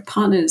their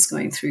partners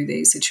going through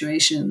these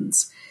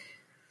situations,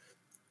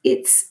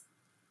 it's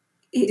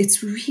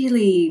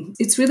really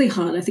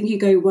hard. I think you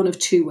go one of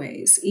two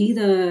ways.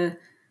 Either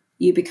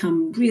you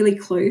become really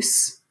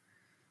close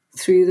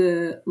through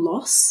the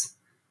loss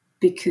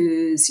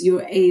because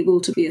you're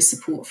able to be a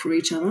support for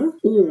each other,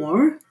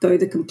 or go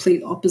the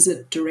complete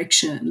opposite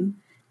direction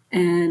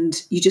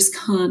and you just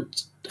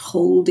can't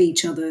hold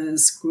each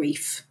other's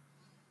grief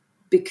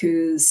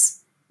because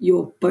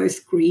you're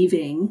both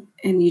grieving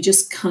and you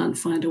just can't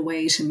find a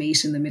way to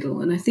meet in the middle.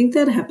 And I think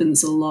that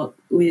happens a lot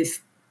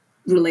with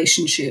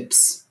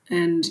relationships.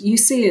 And you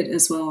see it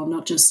as well,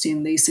 not just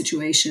in these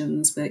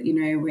situations, but,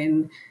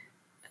 when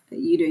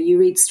you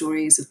read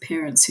stories of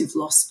parents who've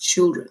lost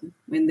children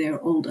when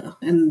they're older,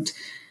 and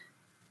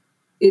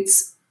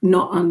it's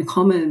not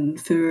uncommon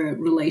for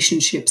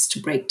relationships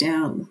to break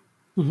down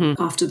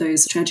after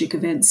those tragic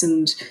events.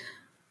 And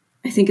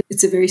I think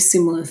it's a very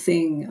similar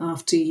thing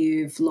after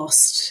you've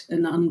lost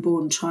an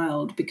unborn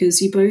child,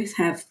 because you both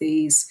have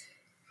these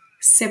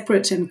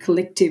separate and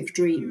collective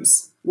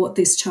dreams, what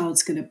this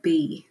child's going to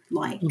be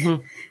like.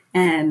 Mm-hmm.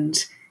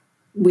 And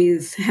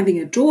with having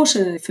a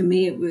daughter, for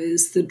me, it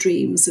was the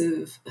dreams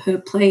of her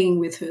playing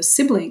with her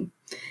sibling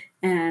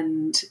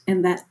and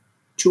that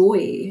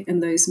joy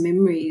and those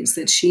memories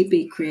that she'd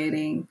be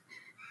creating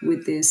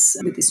with this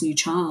new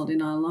child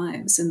in our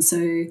lives. And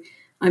so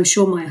I'm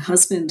sure my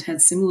husband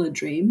had similar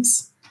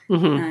dreams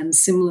Mm-hmm. and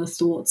similar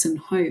thoughts and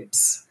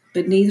hopes,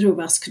 but neither of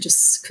us could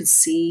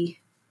see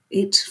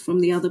it from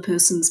the other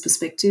person's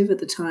perspective at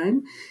the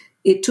time.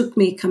 It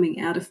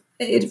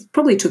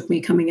probably took me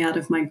coming out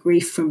of my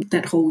grief from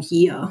that whole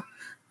year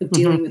of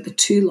dealing Mm-hmm. with the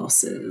two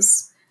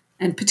losses,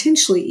 and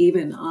potentially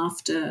even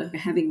after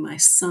having my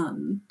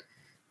son,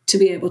 to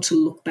be able to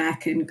look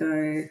back and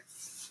go,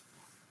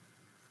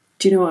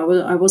 do you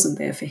know, I wasn't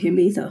there for him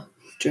either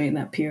during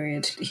that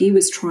period. He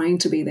was trying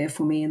to be there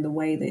for me in the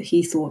way that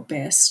he thought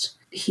best.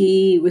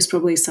 He was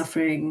probably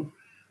suffering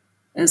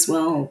as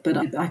well,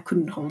 but I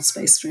couldn't hold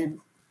space for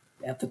him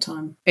at the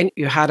time. And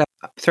you had a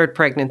third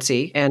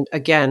pregnancy and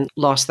again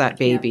lost that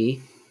Yeah.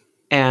 baby.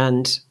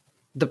 And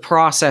the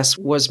process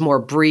was more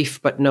brief,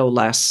 but no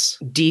less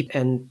deep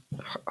and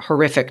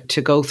horrific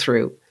to go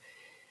through.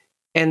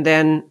 And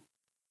then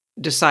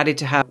decided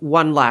to have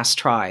one last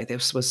try.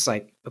 This was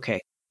like, okay,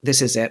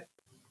 this is it.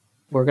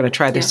 We're going to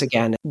try this Yeah.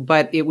 again.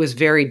 But it was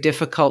very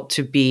difficult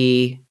to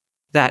be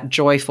that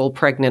joyful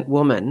pregnant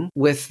woman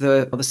with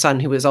the son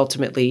who was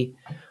ultimately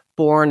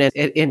born and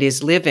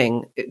is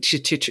living,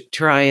 to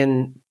try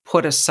and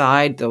put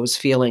aside those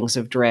feelings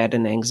of dread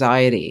and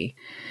anxiety.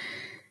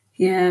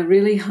 Yeah,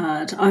 really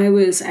hard. I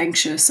was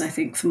anxious, I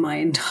think, for my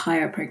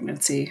entire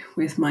pregnancy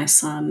with my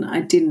son.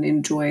 I didn't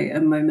enjoy a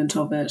moment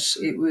of it.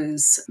 It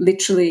was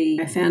literally,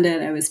 I found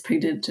out I was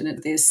pregnant,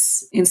 and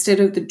instead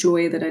of the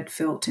joy that I'd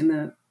felt in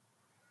the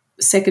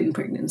second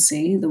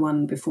pregnancy, the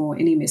one before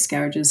any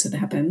miscarriages had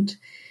happened,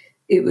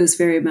 it was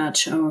very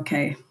much, oh,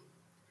 okay,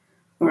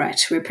 all right,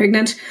 we're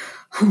pregnant.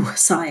 Whew,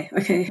 sigh.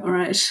 Okay, all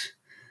right.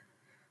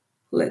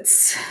 Let's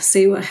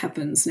see what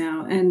happens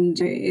now. And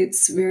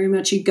it's very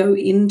much you go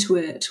into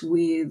it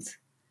with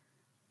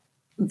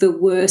the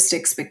worst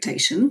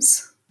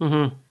expectations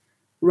Mm-hmm.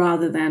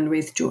 rather than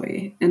with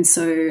joy. And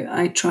so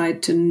I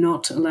tried to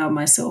not allow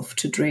myself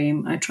to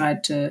dream. I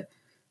tried to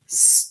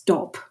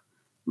stop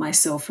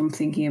myself from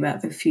thinking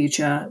about the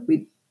future.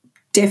 We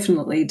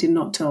definitely did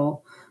not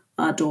tell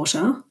our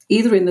daughter,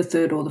 either in the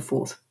third or the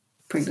fourth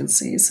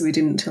pregnancy. So we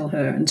didn't tell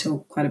her until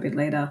quite a bit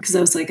later, because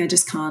I was like, I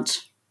just can't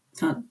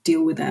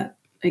deal with that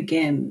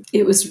again.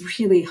 It was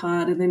really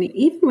hard. And then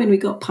even when we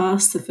got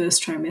past the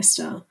first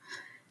trimester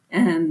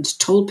and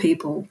told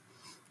people,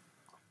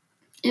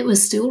 it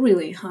was still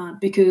really hard,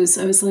 because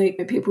I was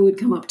like, people would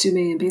come up to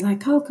me and be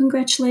like, oh,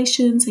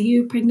 congratulations, are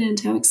you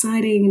pregnant? How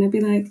exciting. And I'd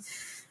be like,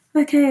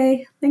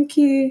 okay, thank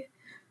you.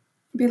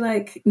 I'd be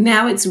like,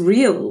 now it's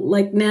real.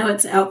 Like, now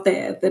it's out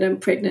there that I'm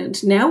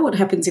pregnant. Now what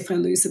happens if I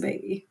lose the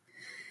baby?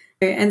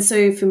 And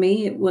so for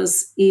me, it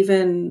was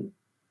even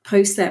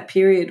post that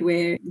period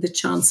where the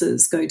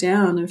chances go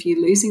down of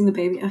you losing the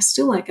baby. I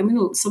still like, I'm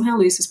going to somehow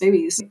lose this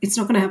baby. It's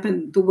not going to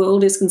happen. The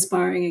world is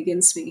conspiring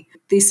against me.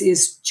 This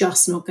is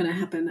just not going to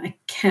happen. I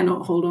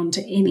cannot hold on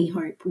to any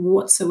hope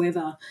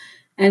whatsoever.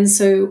 And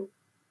so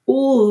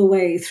all the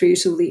way through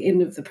till the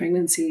end of the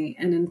pregnancy,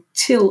 and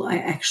until I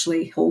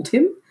actually hold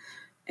him,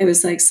 it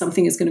was like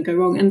something is going to go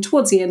wrong. And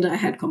towards the end, I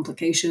had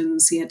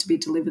complications. He had to be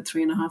delivered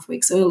 3.5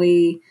 weeks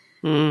early.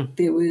 Mm.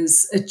 There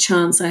was a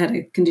chance I had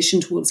a condition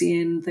towards the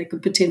end that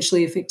could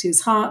potentially affect his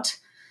heart.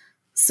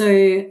 So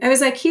I was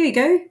like, here you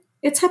go.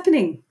 It's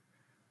happening.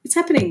 It's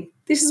happening.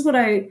 This is what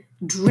I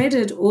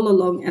dreaded all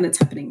along, and it's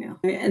happening now.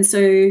 And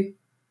so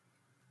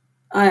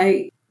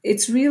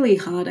it's really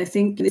hard. I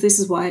think this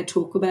is why I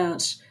talk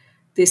about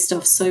this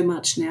stuff so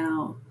much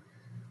now.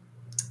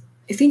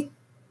 I think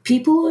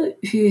people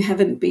who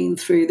haven't been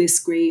through this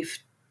grief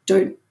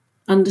don't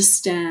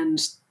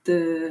understand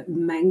the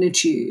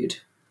magnitude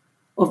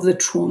of the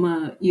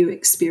trauma you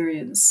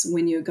experience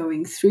when you're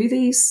going through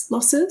these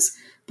losses,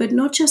 but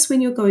not just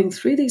when you're going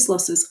through these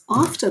losses,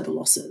 after the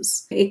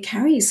losses. It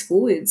carries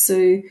forward.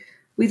 So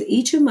with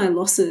each of my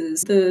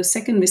losses, the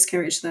second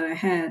miscarriage that I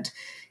had,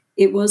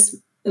 it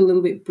was a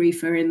little bit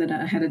briefer in that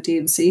I had a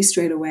D&C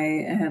straight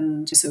away.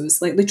 And so it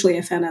was like literally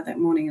I found out that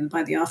morning, and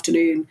by the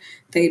afternoon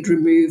they'd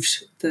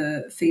removed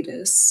the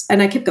fetus.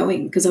 And I kept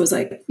going because I was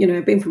like,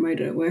 I've been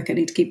promoted at work. I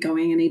need to keep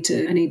going. I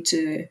need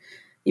to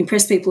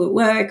impress people at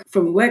work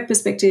from a work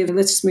perspective.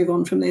 Let's just move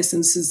on from this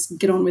and just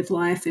get on with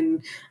life.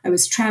 And I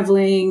was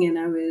traveling and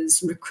I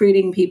was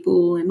recruiting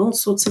people and all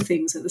sorts of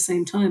things at the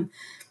same time.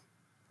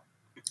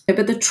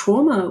 But the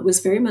trauma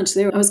was very much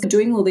there. I was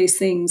doing all these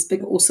things,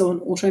 but also on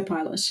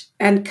autopilot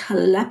and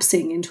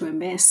collapsing into a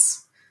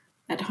mess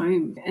at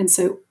home. And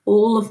so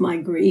all of my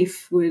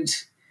grief would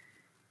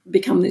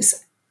become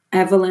this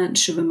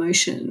avalanche of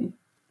emotion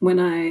when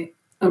I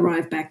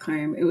arrived back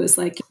home. It was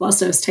like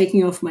whilst I was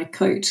taking off my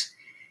coat,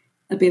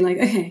 I'd be like,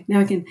 okay, now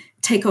I can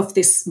take off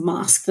this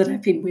mask that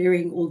I've been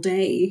wearing all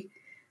day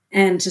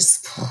and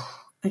just,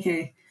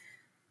 okay,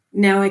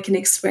 now I can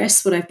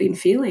express what I've been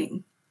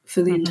feeling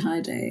for the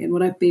entire day and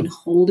what I've been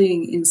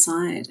holding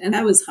inside. And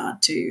that was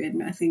hard too.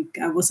 And I think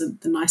I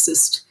wasn't the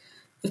nicest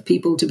of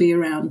people to be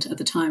around at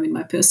the time in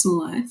my personal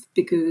life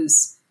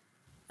because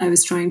I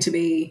was trying to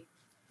be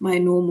my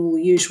normal,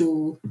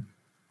 usual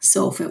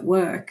self at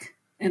work.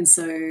 And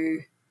so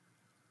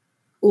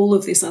all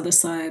of this other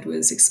side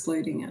was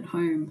exploding at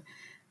home.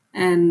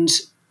 And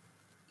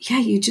yeah,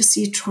 you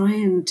try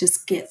and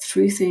just get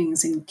through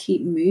things and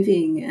keep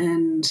moving,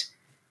 and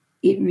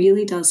it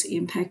really does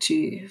impact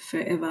you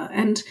forever.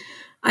 And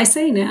I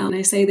say now, and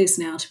I say this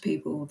now to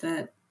people,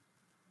 that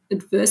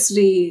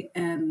adversity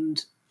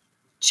and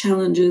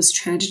challenges,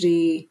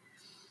 tragedy,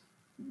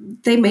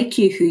 they make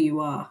you who you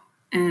are.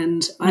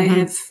 And I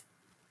have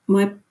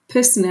my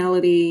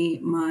personality,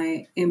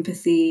 my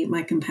empathy,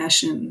 my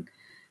compassion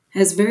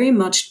has very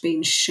much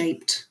been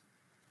shaped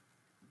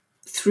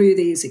through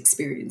these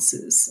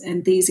experiences.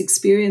 And these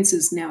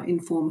experiences now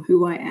inform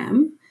who I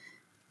am,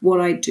 what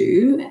I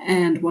do,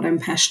 and what I'm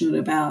passionate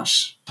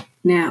about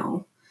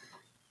now.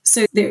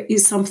 So there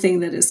is something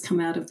that has come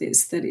out of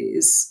this that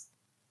is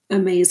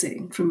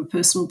amazing from a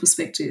personal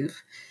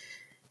perspective.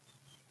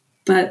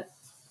 But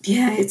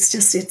yeah,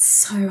 it's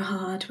so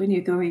hard when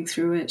you're going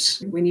through it.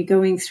 When you're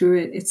going through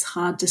it, it's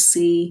hard to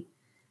see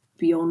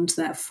beyond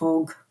that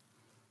fog.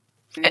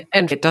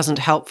 And it doesn't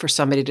help for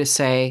somebody to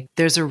say,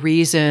 there's a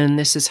reason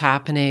this is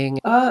happening.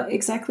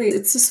 Exactly.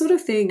 It's the sort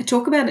of thing, I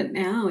talk about it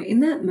now. In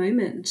that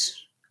moment,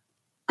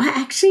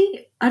 I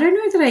don't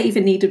know that I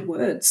even needed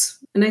words.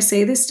 And I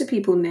say this to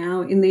people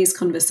now in these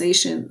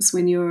conversations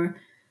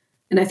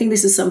and I think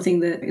this is something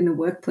that in the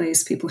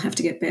workplace people have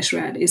to get better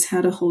at, is how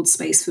to hold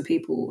space for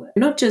people,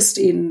 not just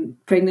in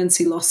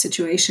pregnancy loss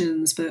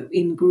situations, but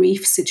in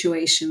grief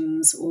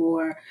situations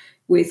or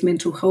with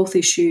mental health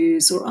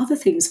issues or other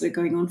things that are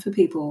going on for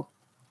people.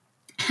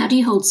 How do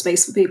you hold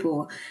space for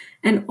people?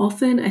 And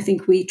often I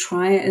think we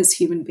try as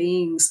human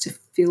beings to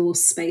fill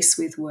space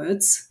with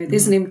words.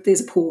 There's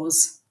a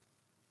pause.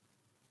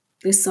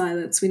 There's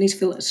silence. We need to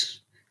fill it.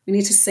 We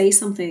need to say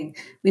something.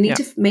 We need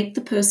to make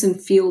the person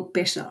feel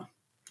better.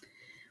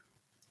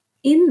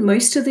 In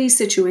most of these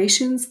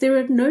situations, there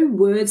are no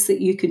words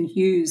that you can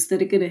use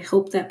that are going to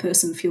help that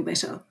person feel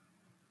better.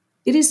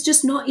 It is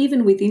just not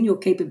even within your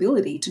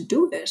capability to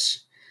do it.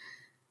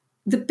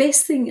 The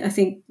best thing I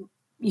think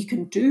you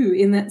can do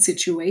in that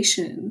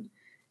situation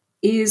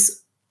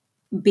is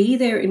be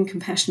there in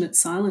compassionate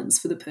silence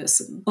for the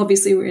person.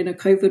 Obviously, we're in a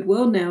COVID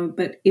world now,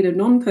 but in a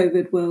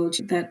non-COVID world,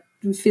 that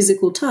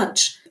physical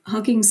touch,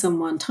 hugging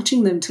someone,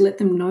 touching them to let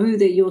them know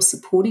that you're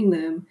supporting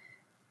them,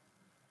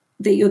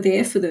 that you're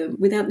there for them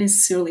without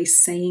necessarily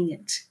saying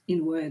it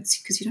in words,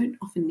 because you don't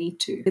often need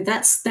to.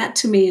 That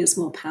to me is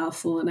more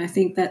powerful, and I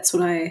think that's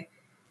what I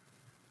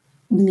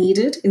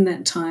needed in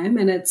that time.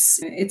 And it's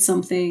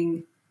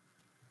something,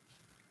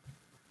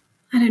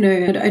 I don't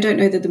know. I don't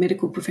know that the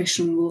medical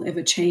profession will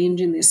ever change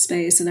in this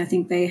space, and I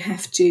think they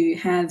have to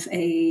have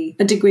a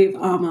degree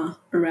of armor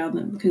around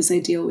them because they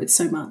deal with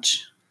so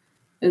much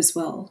as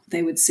well.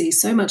 They would see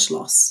so much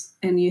loss,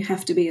 and you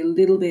have to be a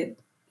little bit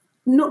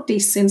not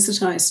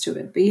desensitized to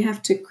it, but you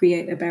have to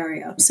create a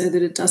barrier so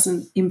that it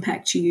doesn't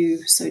impact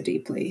you so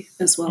deeply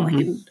as well. I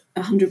can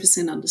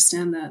 100%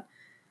 understand that.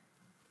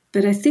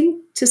 But I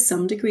think to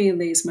some degree in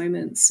these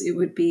moments, it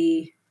would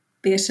be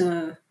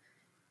better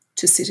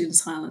to sit in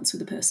silence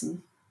with a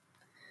person.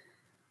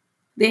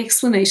 The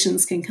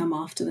explanations can come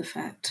after the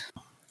fact.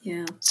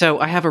 Yeah. So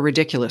I have a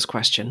ridiculous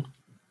question.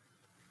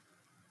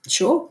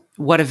 Sure.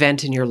 What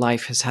event in your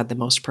life has had the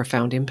most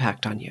profound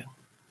impact on you?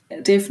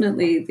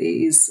 Definitely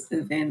these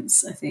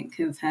events, I think,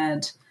 have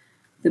had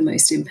the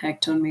most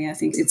impact on me. I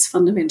think it's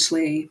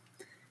fundamentally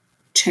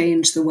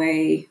changed the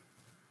way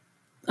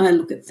I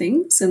look at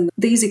things. And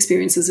these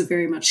experiences have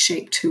very much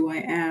shaped who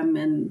I am.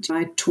 And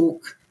I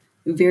talk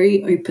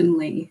very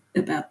openly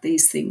about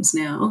these things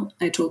now.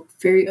 I talk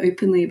very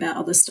openly about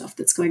other stuff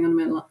that's going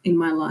on in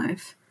my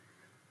life.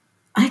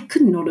 I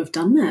could not have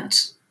done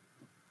that,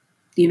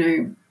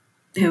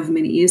 however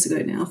many years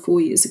ago now,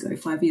 4 years ago,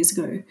 5 years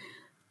ago.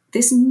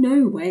 There's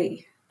no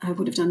way I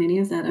would have done any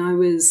of that. I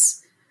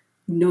was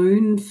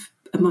known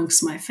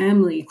amongst my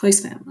family, close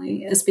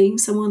family, as being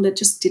someone that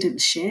just didn't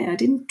share. I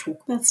didn't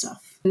talk about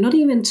stuff. Not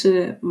even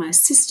to my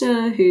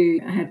sister, who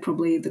I had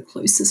probably the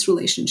closest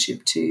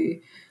relationship to,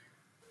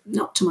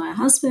 not to my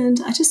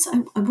husband.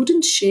 I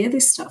wouldn't share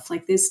this stuff.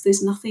 Like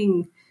there's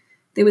nothing,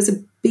 there was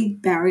a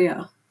big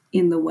barrier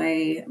in the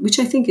way, which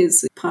I think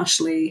is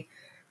partially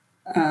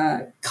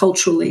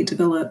culturally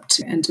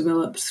developed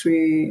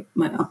through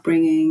my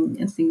upbringing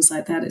and things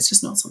like that. It's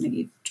just not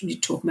something you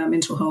talk about.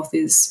 Mental health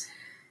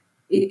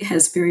it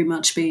has very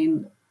much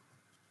been,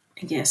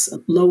 I guess,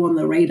 low on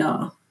the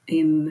radar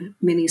in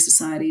many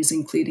societies,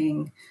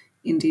 including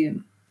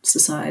Indian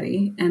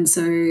society. And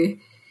so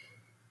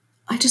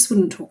I just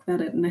wouldn't talk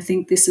about it. And I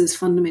think this has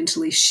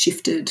fundamentally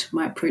shifted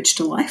my approach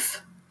to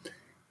life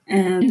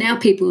And now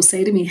people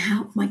say to me,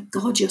 my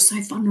God, you're so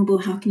vulnerable.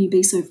 How can you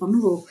be so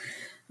vulnerable?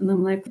 And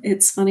I'm like,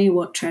 it's funny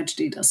what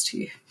tragedy does to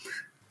you.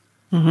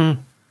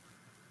 Mm-hmm.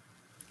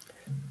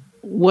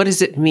 What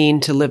does it mean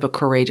to live a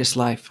courageous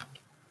life?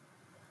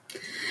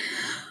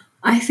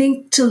 I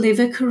think to live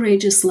a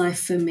courageous life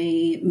for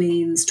me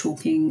means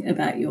talking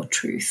about your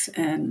truth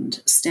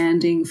and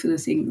standing for the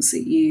things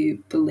that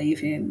you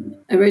believe in.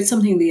 I wrote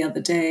something the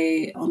other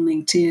day on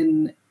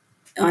LinkedIn.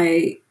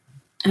 I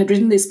had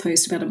written this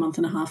post about a month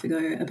and a half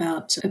ago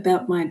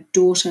about my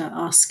daughter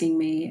asking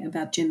me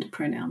about gender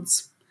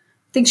pronouns.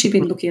 I think she'd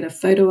been looking at a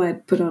photo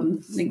I'd put on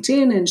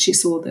LinkedIn and she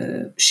saw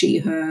the she,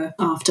 her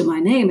after my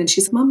name. And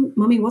she's,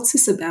 Mummy, what's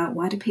this about?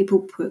 Why do people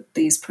put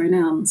these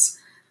pronouns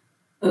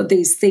or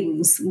these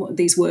things,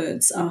 these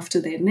words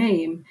after their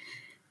name?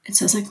 And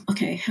so I was like,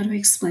 okay, how do I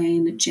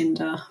explain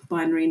gender,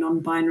 binary,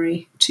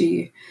 non-binary to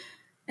you?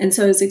 And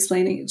so I was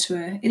explaining it to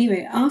her.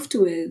 Anyway,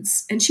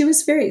 afterwards, and she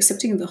was very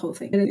accepting of the whole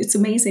thing. And it's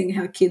amazing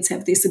how kids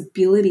have this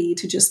ability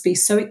to just be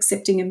so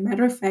accepting and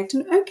matter of fact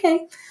and,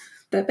 okay,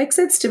 that makes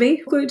sense to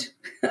me. Good.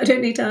 I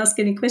don't need to ask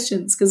any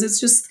questions because it's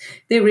just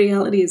their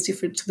reality is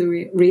different to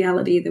the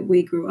reality that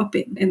we grew up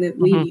in and that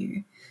we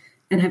knew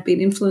and have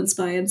been influenced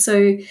by. And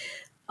so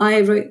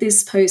I wrote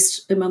this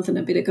post a month and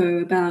a bit ago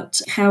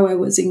about how I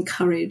was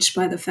encouraged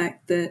by the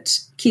fact that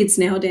kids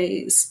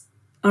nowadays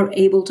are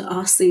able to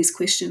ask these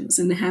questions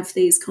and have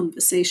these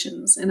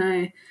conversations.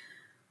 And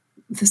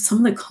some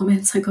of the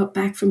comments I got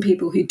back from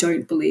people who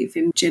don't believe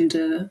in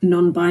gender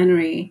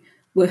non-binary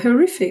were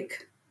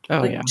horrific.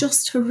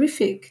 Just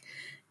horrific.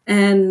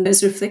 And I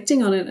was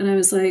reflecting on it and I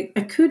was like,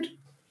 I could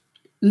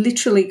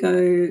literally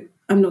go,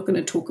 I'm not going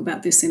to talk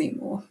about this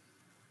anymore.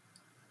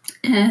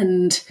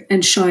 And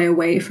shy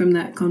away from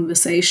that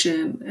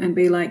conversation and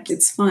be like,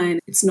 it's fine.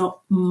 It's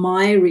not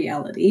my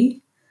reality.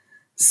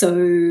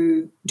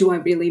 So do I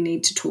really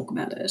need to talk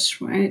about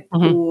it, right?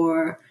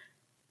 Or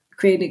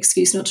create an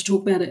excuse not to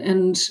talk about it?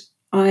 And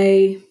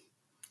I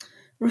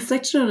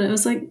reflected on it. I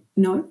was like,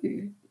 no,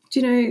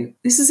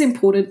 this is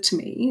important to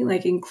me,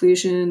 like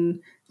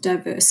inclusion,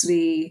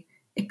 diversity,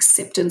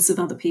 acceptance of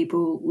other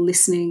people,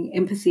 listening,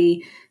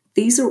 empathy.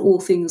 These are all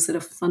things that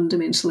are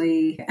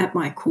fundamentally at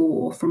my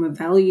core from a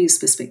values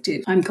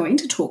perspective. I'm going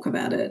to talk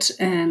about it.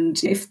 And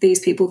if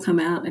these people come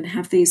out and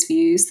have these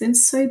views, then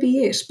so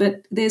be it.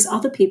 But there's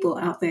other people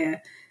out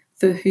there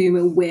for whom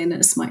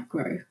awareness might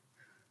grow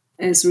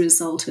as a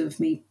result of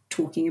me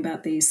talking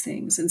about these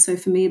things. And so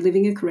for me,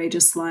 living a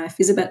courageous life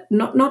is about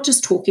not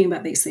just talking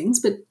about these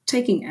things, but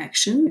taking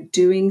action,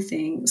 doing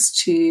things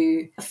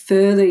to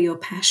further your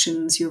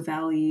passions, your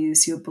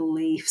values, your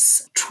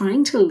beliefs,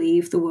 trying to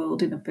leave the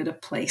world in a better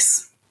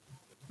place,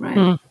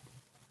 right?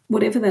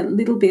 Whatever that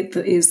little bit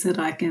that is that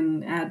I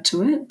can add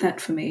to it,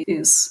 that for me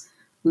is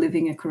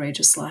living a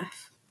courageous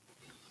life.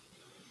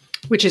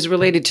 Which is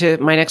related to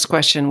my next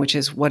question, which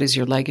is, what is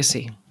your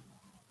legacy?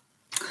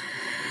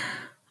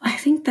 I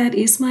think that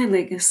is my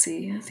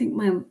legacy. I think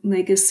my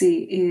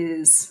legacy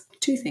is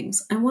two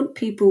things. I want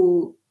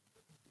people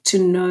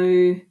to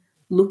know,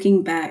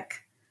 looking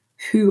back,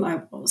 who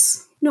I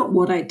was, not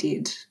what I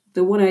did.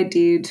 The what I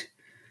did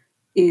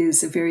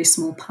is a very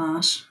small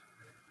part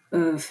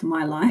of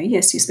my life.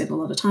 Yes, you spend a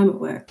lot of time at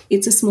work.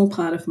 It's a small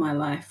part of my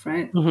life,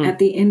 right? At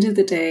the end of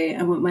the day,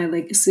 I want my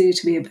legacy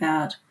to be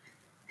about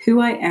who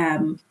I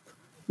am,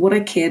 what I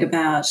cared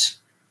about,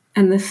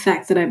 and the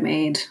fact that I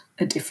made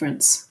a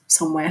difference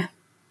somewhere.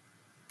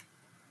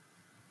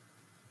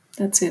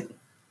 That's it.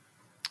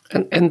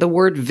 And the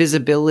word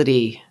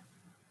visibility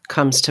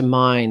comes to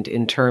mind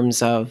in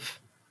terms of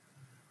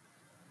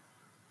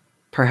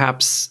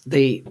perhaps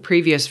the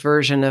previous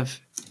version of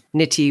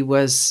Niti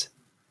was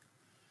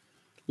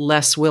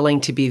less willing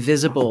to be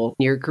visible.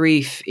 Your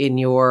grief, in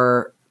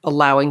your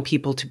allowing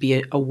people to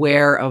be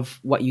aware of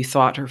what you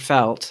thought or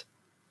felt,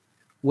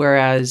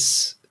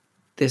 whereas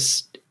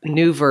this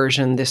new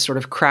version, this sort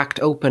of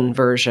cracked open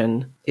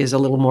version, is a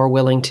little more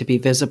willing to be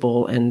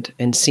visible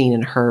and seen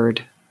and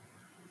heard.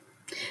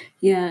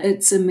 Yeah,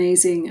 it's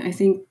amazing. I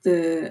think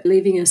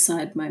leaving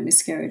aside my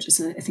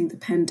miscarriages, I think the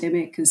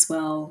pandemic as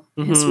well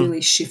has really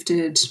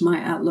shifted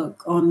my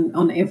outlook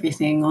on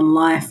everything, on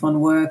life, on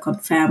work, on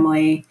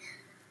family,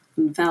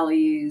 on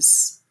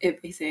values,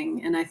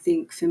 everything. And I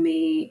think for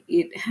me,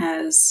 it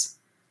has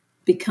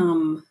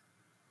become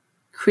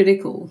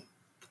critical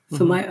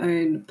for my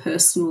own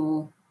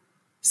personal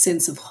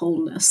sense of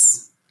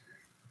wholeness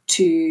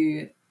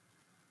to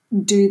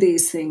do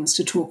these things,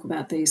 to talk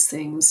about these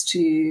things,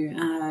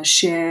 to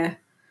share,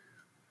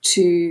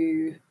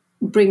 to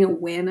bring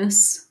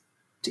awareness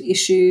to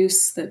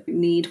issues that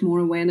need more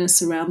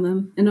awareness around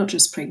them, and not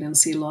just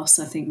pregnancy loss,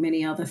 I think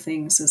many other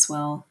things as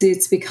well.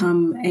 It's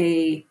become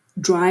a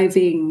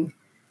driving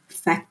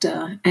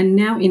factor and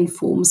now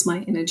informs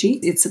my energy.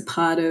 It's a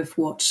part of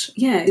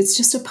it's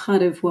just a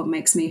part of what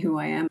makes me who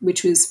I am,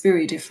 which was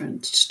very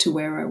different to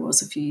where I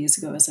was a few years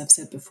ago, as I've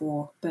said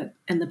before.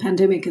 And the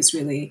pandemic has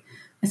really,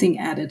 I think,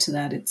 added to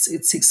that.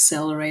 It's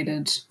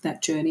accelerated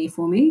that journey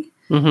for me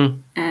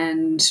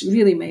and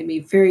really made me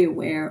very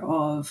aware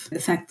of the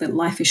fact that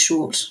life is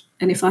short.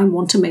 And if I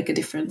want to make a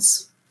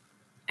difference,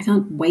 I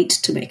can't wait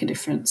to make a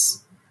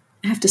difference.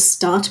 I have to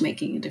start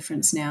making a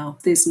difference now.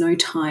 There's no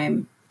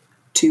time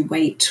to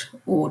wait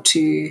or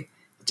to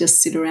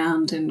just sit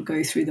around and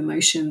go through the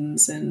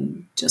motions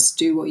and just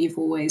do what you've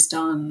always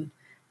done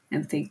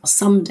and think,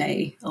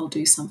 someday I'll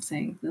do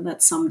something. And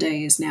that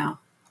someday is now.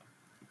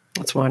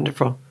 That's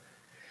wonderful.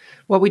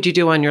 What would you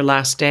do on your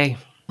last day?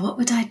 What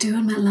would I do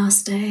on my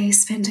last day?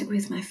 Spend it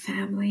with my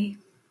family,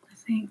 I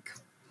think.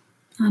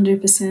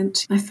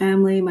 100%. My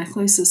family, my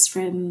closest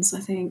friends, I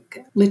think.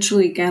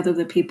 Literally gather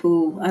the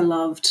people I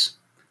loved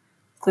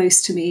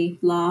close to me,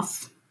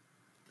 laugh,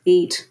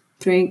 eat,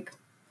 drink,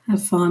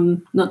 have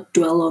fun, not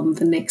dwell on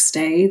the next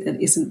day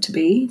that isn't to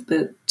be,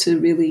 but to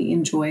really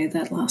enjoy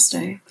that last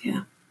day.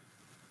 Yeah.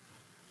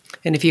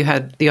 And if you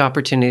had the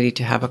opportunity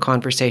to have a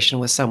conversation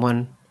with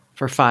someone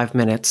for 5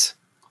 minutes,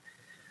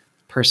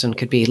 person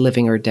could be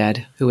living or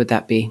dead, who would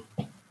that be?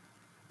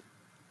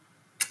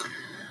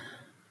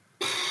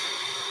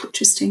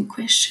 Interesting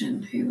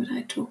question. Who would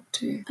I talk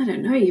to? I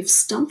don't know. You've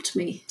stumped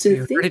me. You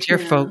heard it here,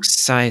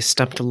 folks. I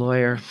stumped a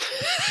lawyer.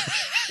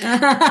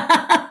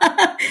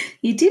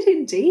 You did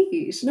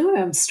indeed. No,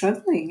 I'm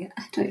struggling.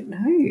 I don't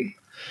know.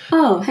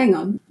 Oh, hang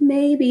on.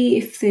 Maybe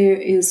if there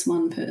is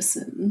one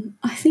person,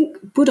 I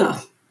think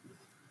Buddha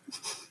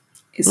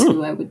is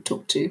who I would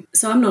talk to.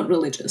 So I'm not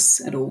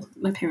religious at all.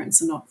 My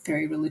parents are not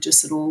very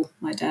religious at all.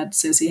 My dad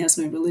says he has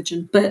no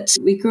religion. But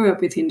we grew up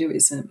with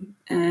Hinduism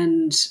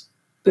and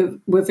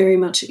we're very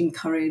much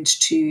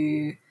encouraged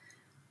to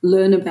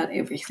learn about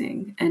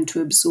everything and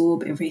to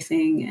absorb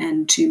everything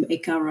and to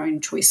make our own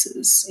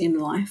choices in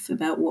life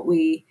about what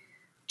we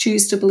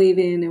choose to believe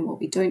in and what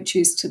we don't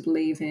choose to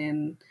believe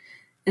in.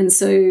 And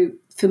so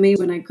for me,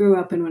 when I grew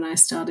up and when I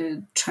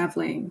started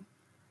traveling,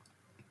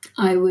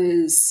 I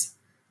was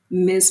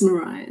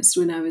mesmerized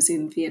when I was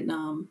in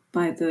Vietnam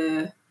by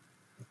the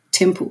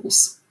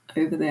temples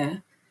over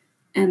there.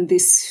 And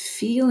this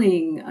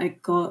feeling I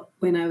got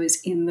when I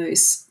was in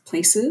those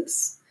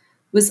places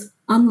was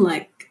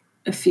unlike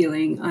a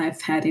feeling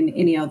I've had in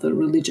any other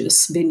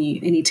religious venue,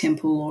 any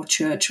temple or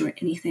church or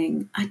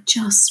anything. I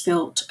just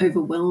felt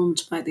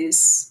overwhelmed by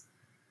this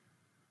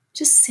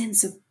just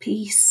sense of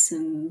peace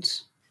and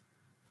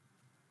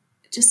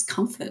just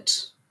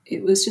comfort.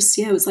 It was just,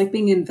 it was like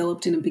being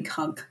enveloped in a big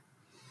hug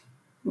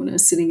when I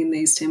was sitting in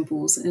these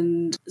temples.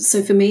 And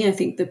so for me, I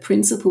think the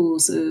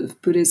principles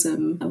of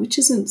Buddhism, which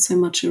isn't so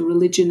much a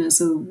religion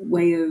as a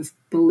way of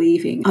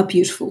believing, are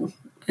beautiful.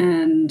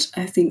 And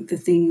I think the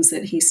things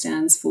that he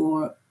stands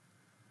for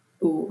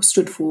or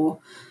stood for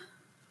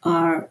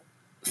are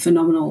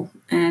phenomenal.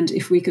 And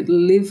if we could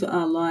live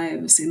our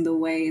lives in the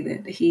way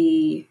that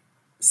he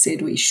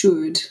said we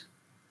should,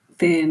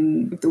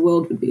 then the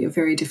world would be a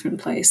very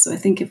different place. So I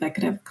think if I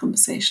could have a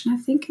conversation, I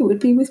think it would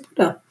be with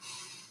Buddha.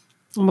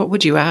 What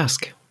would you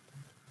ask?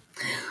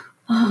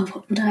 Oh,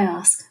 what would I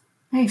ask?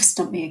 You've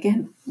stumped me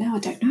again. Now I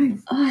don't know.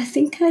 Oh, I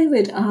think I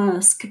would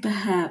ask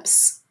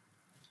perhaps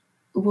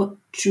what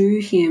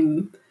drew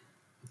him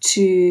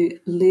to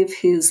live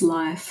his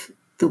life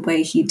the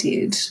way he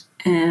did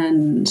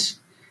and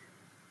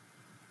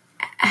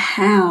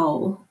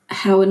how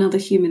another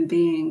human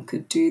being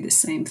could do the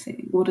same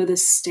thing. What are the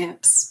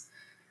steps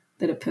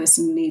that a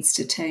person needs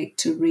to take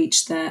to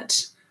reach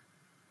that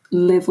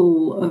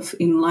level of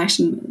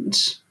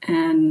enlightenment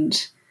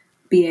and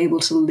be able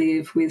to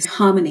live with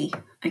harmony,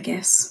 I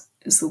guess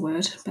is the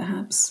word,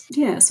 perhaps.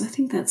 Yeah, so I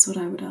think that's what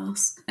I would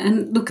ask.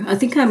 And look, I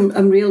think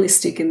I'm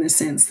realistic in the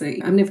sense that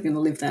I'm never going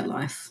to live that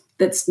life.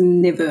 That's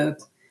never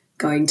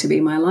going to be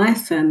my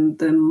life, and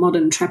the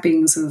modern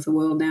trappings of the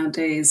world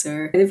nowadays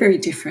they're very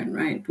different,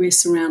 right? We're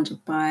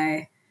surrounded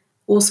by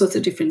all sorts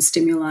of different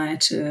stimuli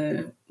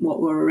to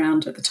what were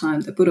around at the time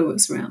that Buddha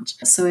was around.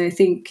 So I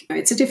think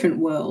it's a different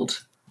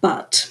world.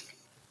 But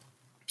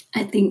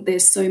I think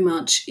there's so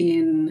much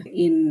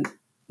in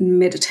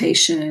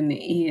meditation,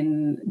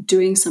 in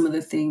doing some of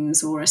the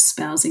things or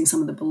espousing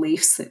some of the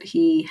beliefs that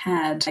he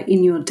had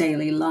in your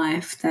daily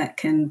life that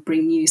can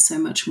bring you so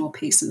much more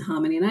peace and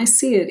harmony. And I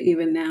see it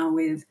even now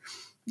with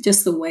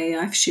just the way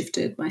I've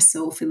shifted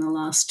myself in the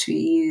last 2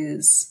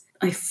 years.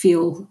 I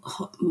feel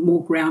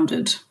more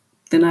grounded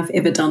than I've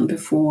ever done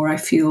before. I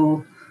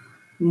feel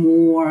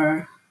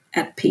more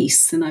at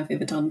peace than I've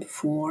ever done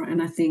before.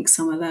 And I think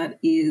some of that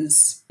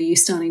is you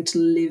starting to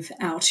live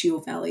out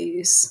your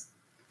values.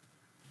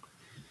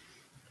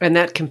 And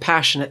that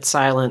compassionate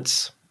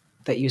silence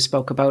that you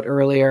spoke about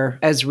earlier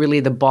as really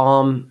the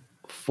balm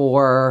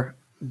for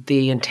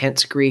the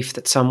intense grief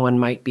that someone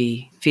might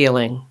be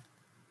feeling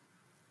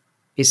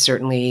is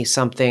certainly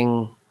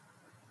something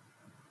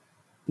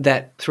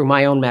that through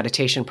my own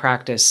meditation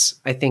practice,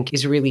 I think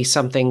is really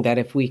something that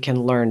if we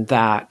can learn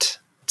that,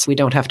 we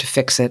don't have to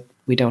fix it.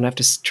 We don't have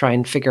to try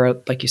and figure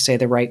out, like you say,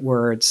 the right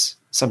words.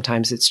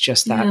 Sometimes it's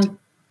just that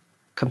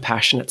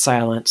compassionate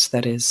silence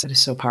that is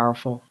so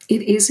powerful.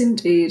 It is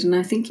indeed. And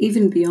I think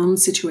even beyond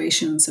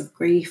situations of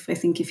grief, I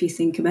think if you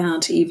think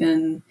about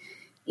even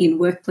in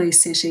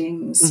workplace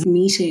settings,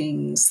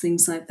 meetings,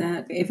 things like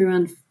that,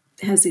 everyone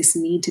has this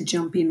need to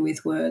jump in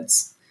with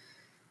words.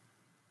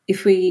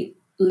 If we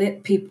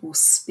let people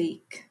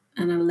speak,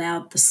 and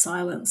allowed the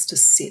silence to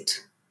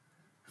sit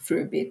for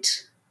a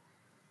bit,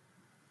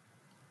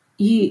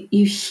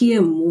 you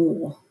hear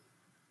more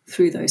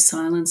through those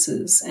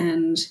silences,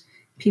 and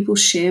people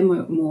share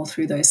more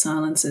through those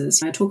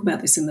silences. I talk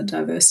about this in the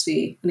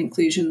diversity and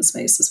inclusion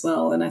space as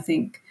well, and I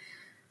think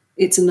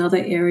it's another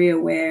area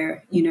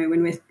where,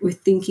 when we're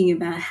thinking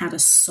about how to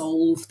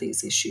solve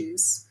these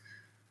issues,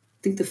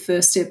 I think the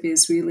first step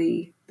is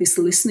really this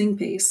listening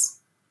piece,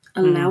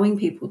 allowing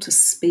people to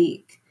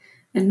speak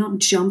and not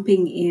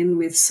jumping in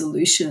with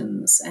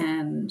solutions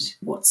and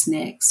what's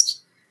next.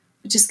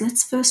 But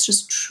let's first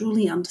just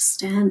truly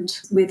understand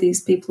where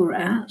these people are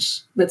at.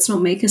 Let's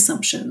not make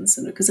assumptions,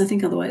 because I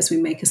think otherwise we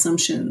make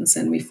assumptions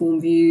and we form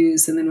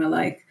views, and then we're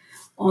like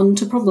on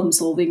to problem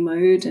solving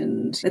mode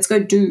and let's go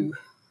do,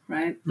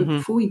 right? But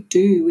before we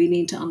do, we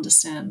need to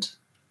understand.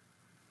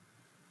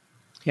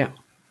 Yeah,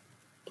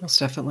 most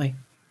definitely.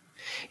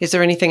 Is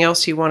there anything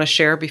else you want to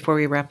share before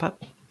we wrap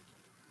up?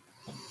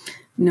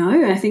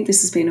 No, I think this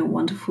has been a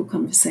wonderful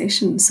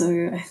conversation,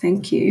 so I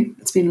thank you.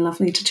 It's been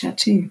lovely to chat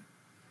to you.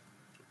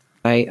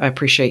 I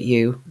appreciate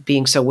you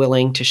being so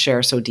willing to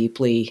share so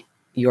deeply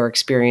your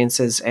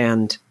experiences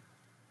and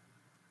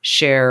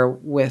share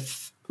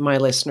with my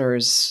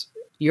listeners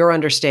your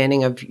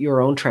understanding of your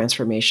own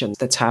transformation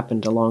that's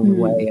happened along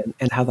the way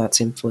and how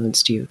that's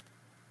influenced you.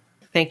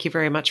 Thank you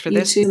very much for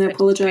this. You too, and I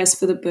apologize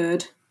for the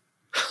bird.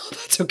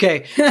 That's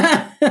okay.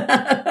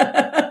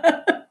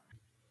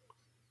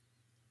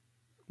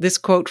 This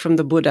quote from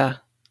the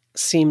Buddha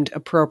seemed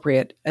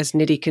appropriate as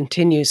Niti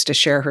continues to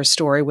share her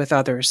story with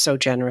others so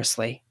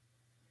generously.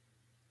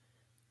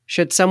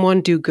 Should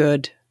someone do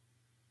good,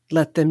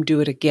 let them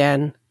do it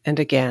again and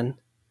again.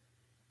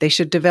 They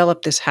should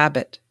develop this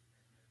habit,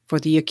 for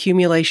the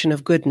accumulation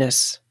of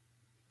goodness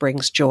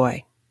brings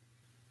joy.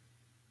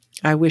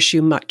 I wish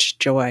you much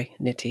joy,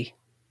 Niti.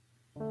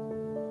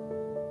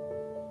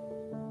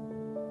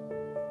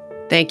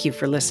 Thank you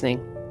for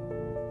listening.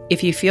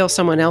 If you feel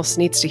someone else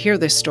needs to hear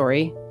this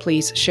story,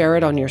 please share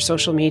it on your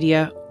social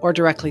media or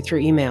directly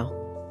through email.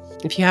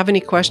 If you have any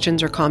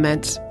questions or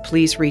comments,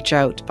 please reach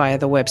out via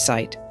the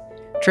website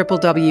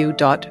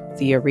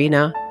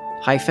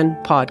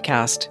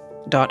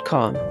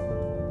www.thearena-podcast.com.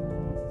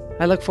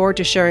 I look forward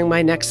to sharing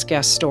my next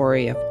guest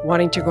story of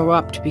wanting to grow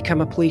up to become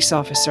a police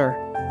officer,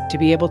 to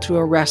be able to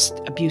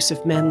arrest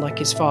abusive men like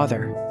his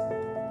father.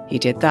 He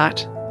did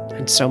that,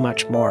 and so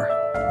much more.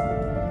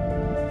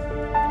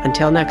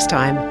 Until next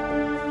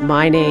time,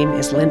 my name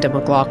is Linda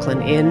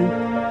McLaughlin in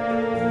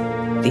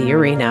The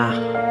Arena.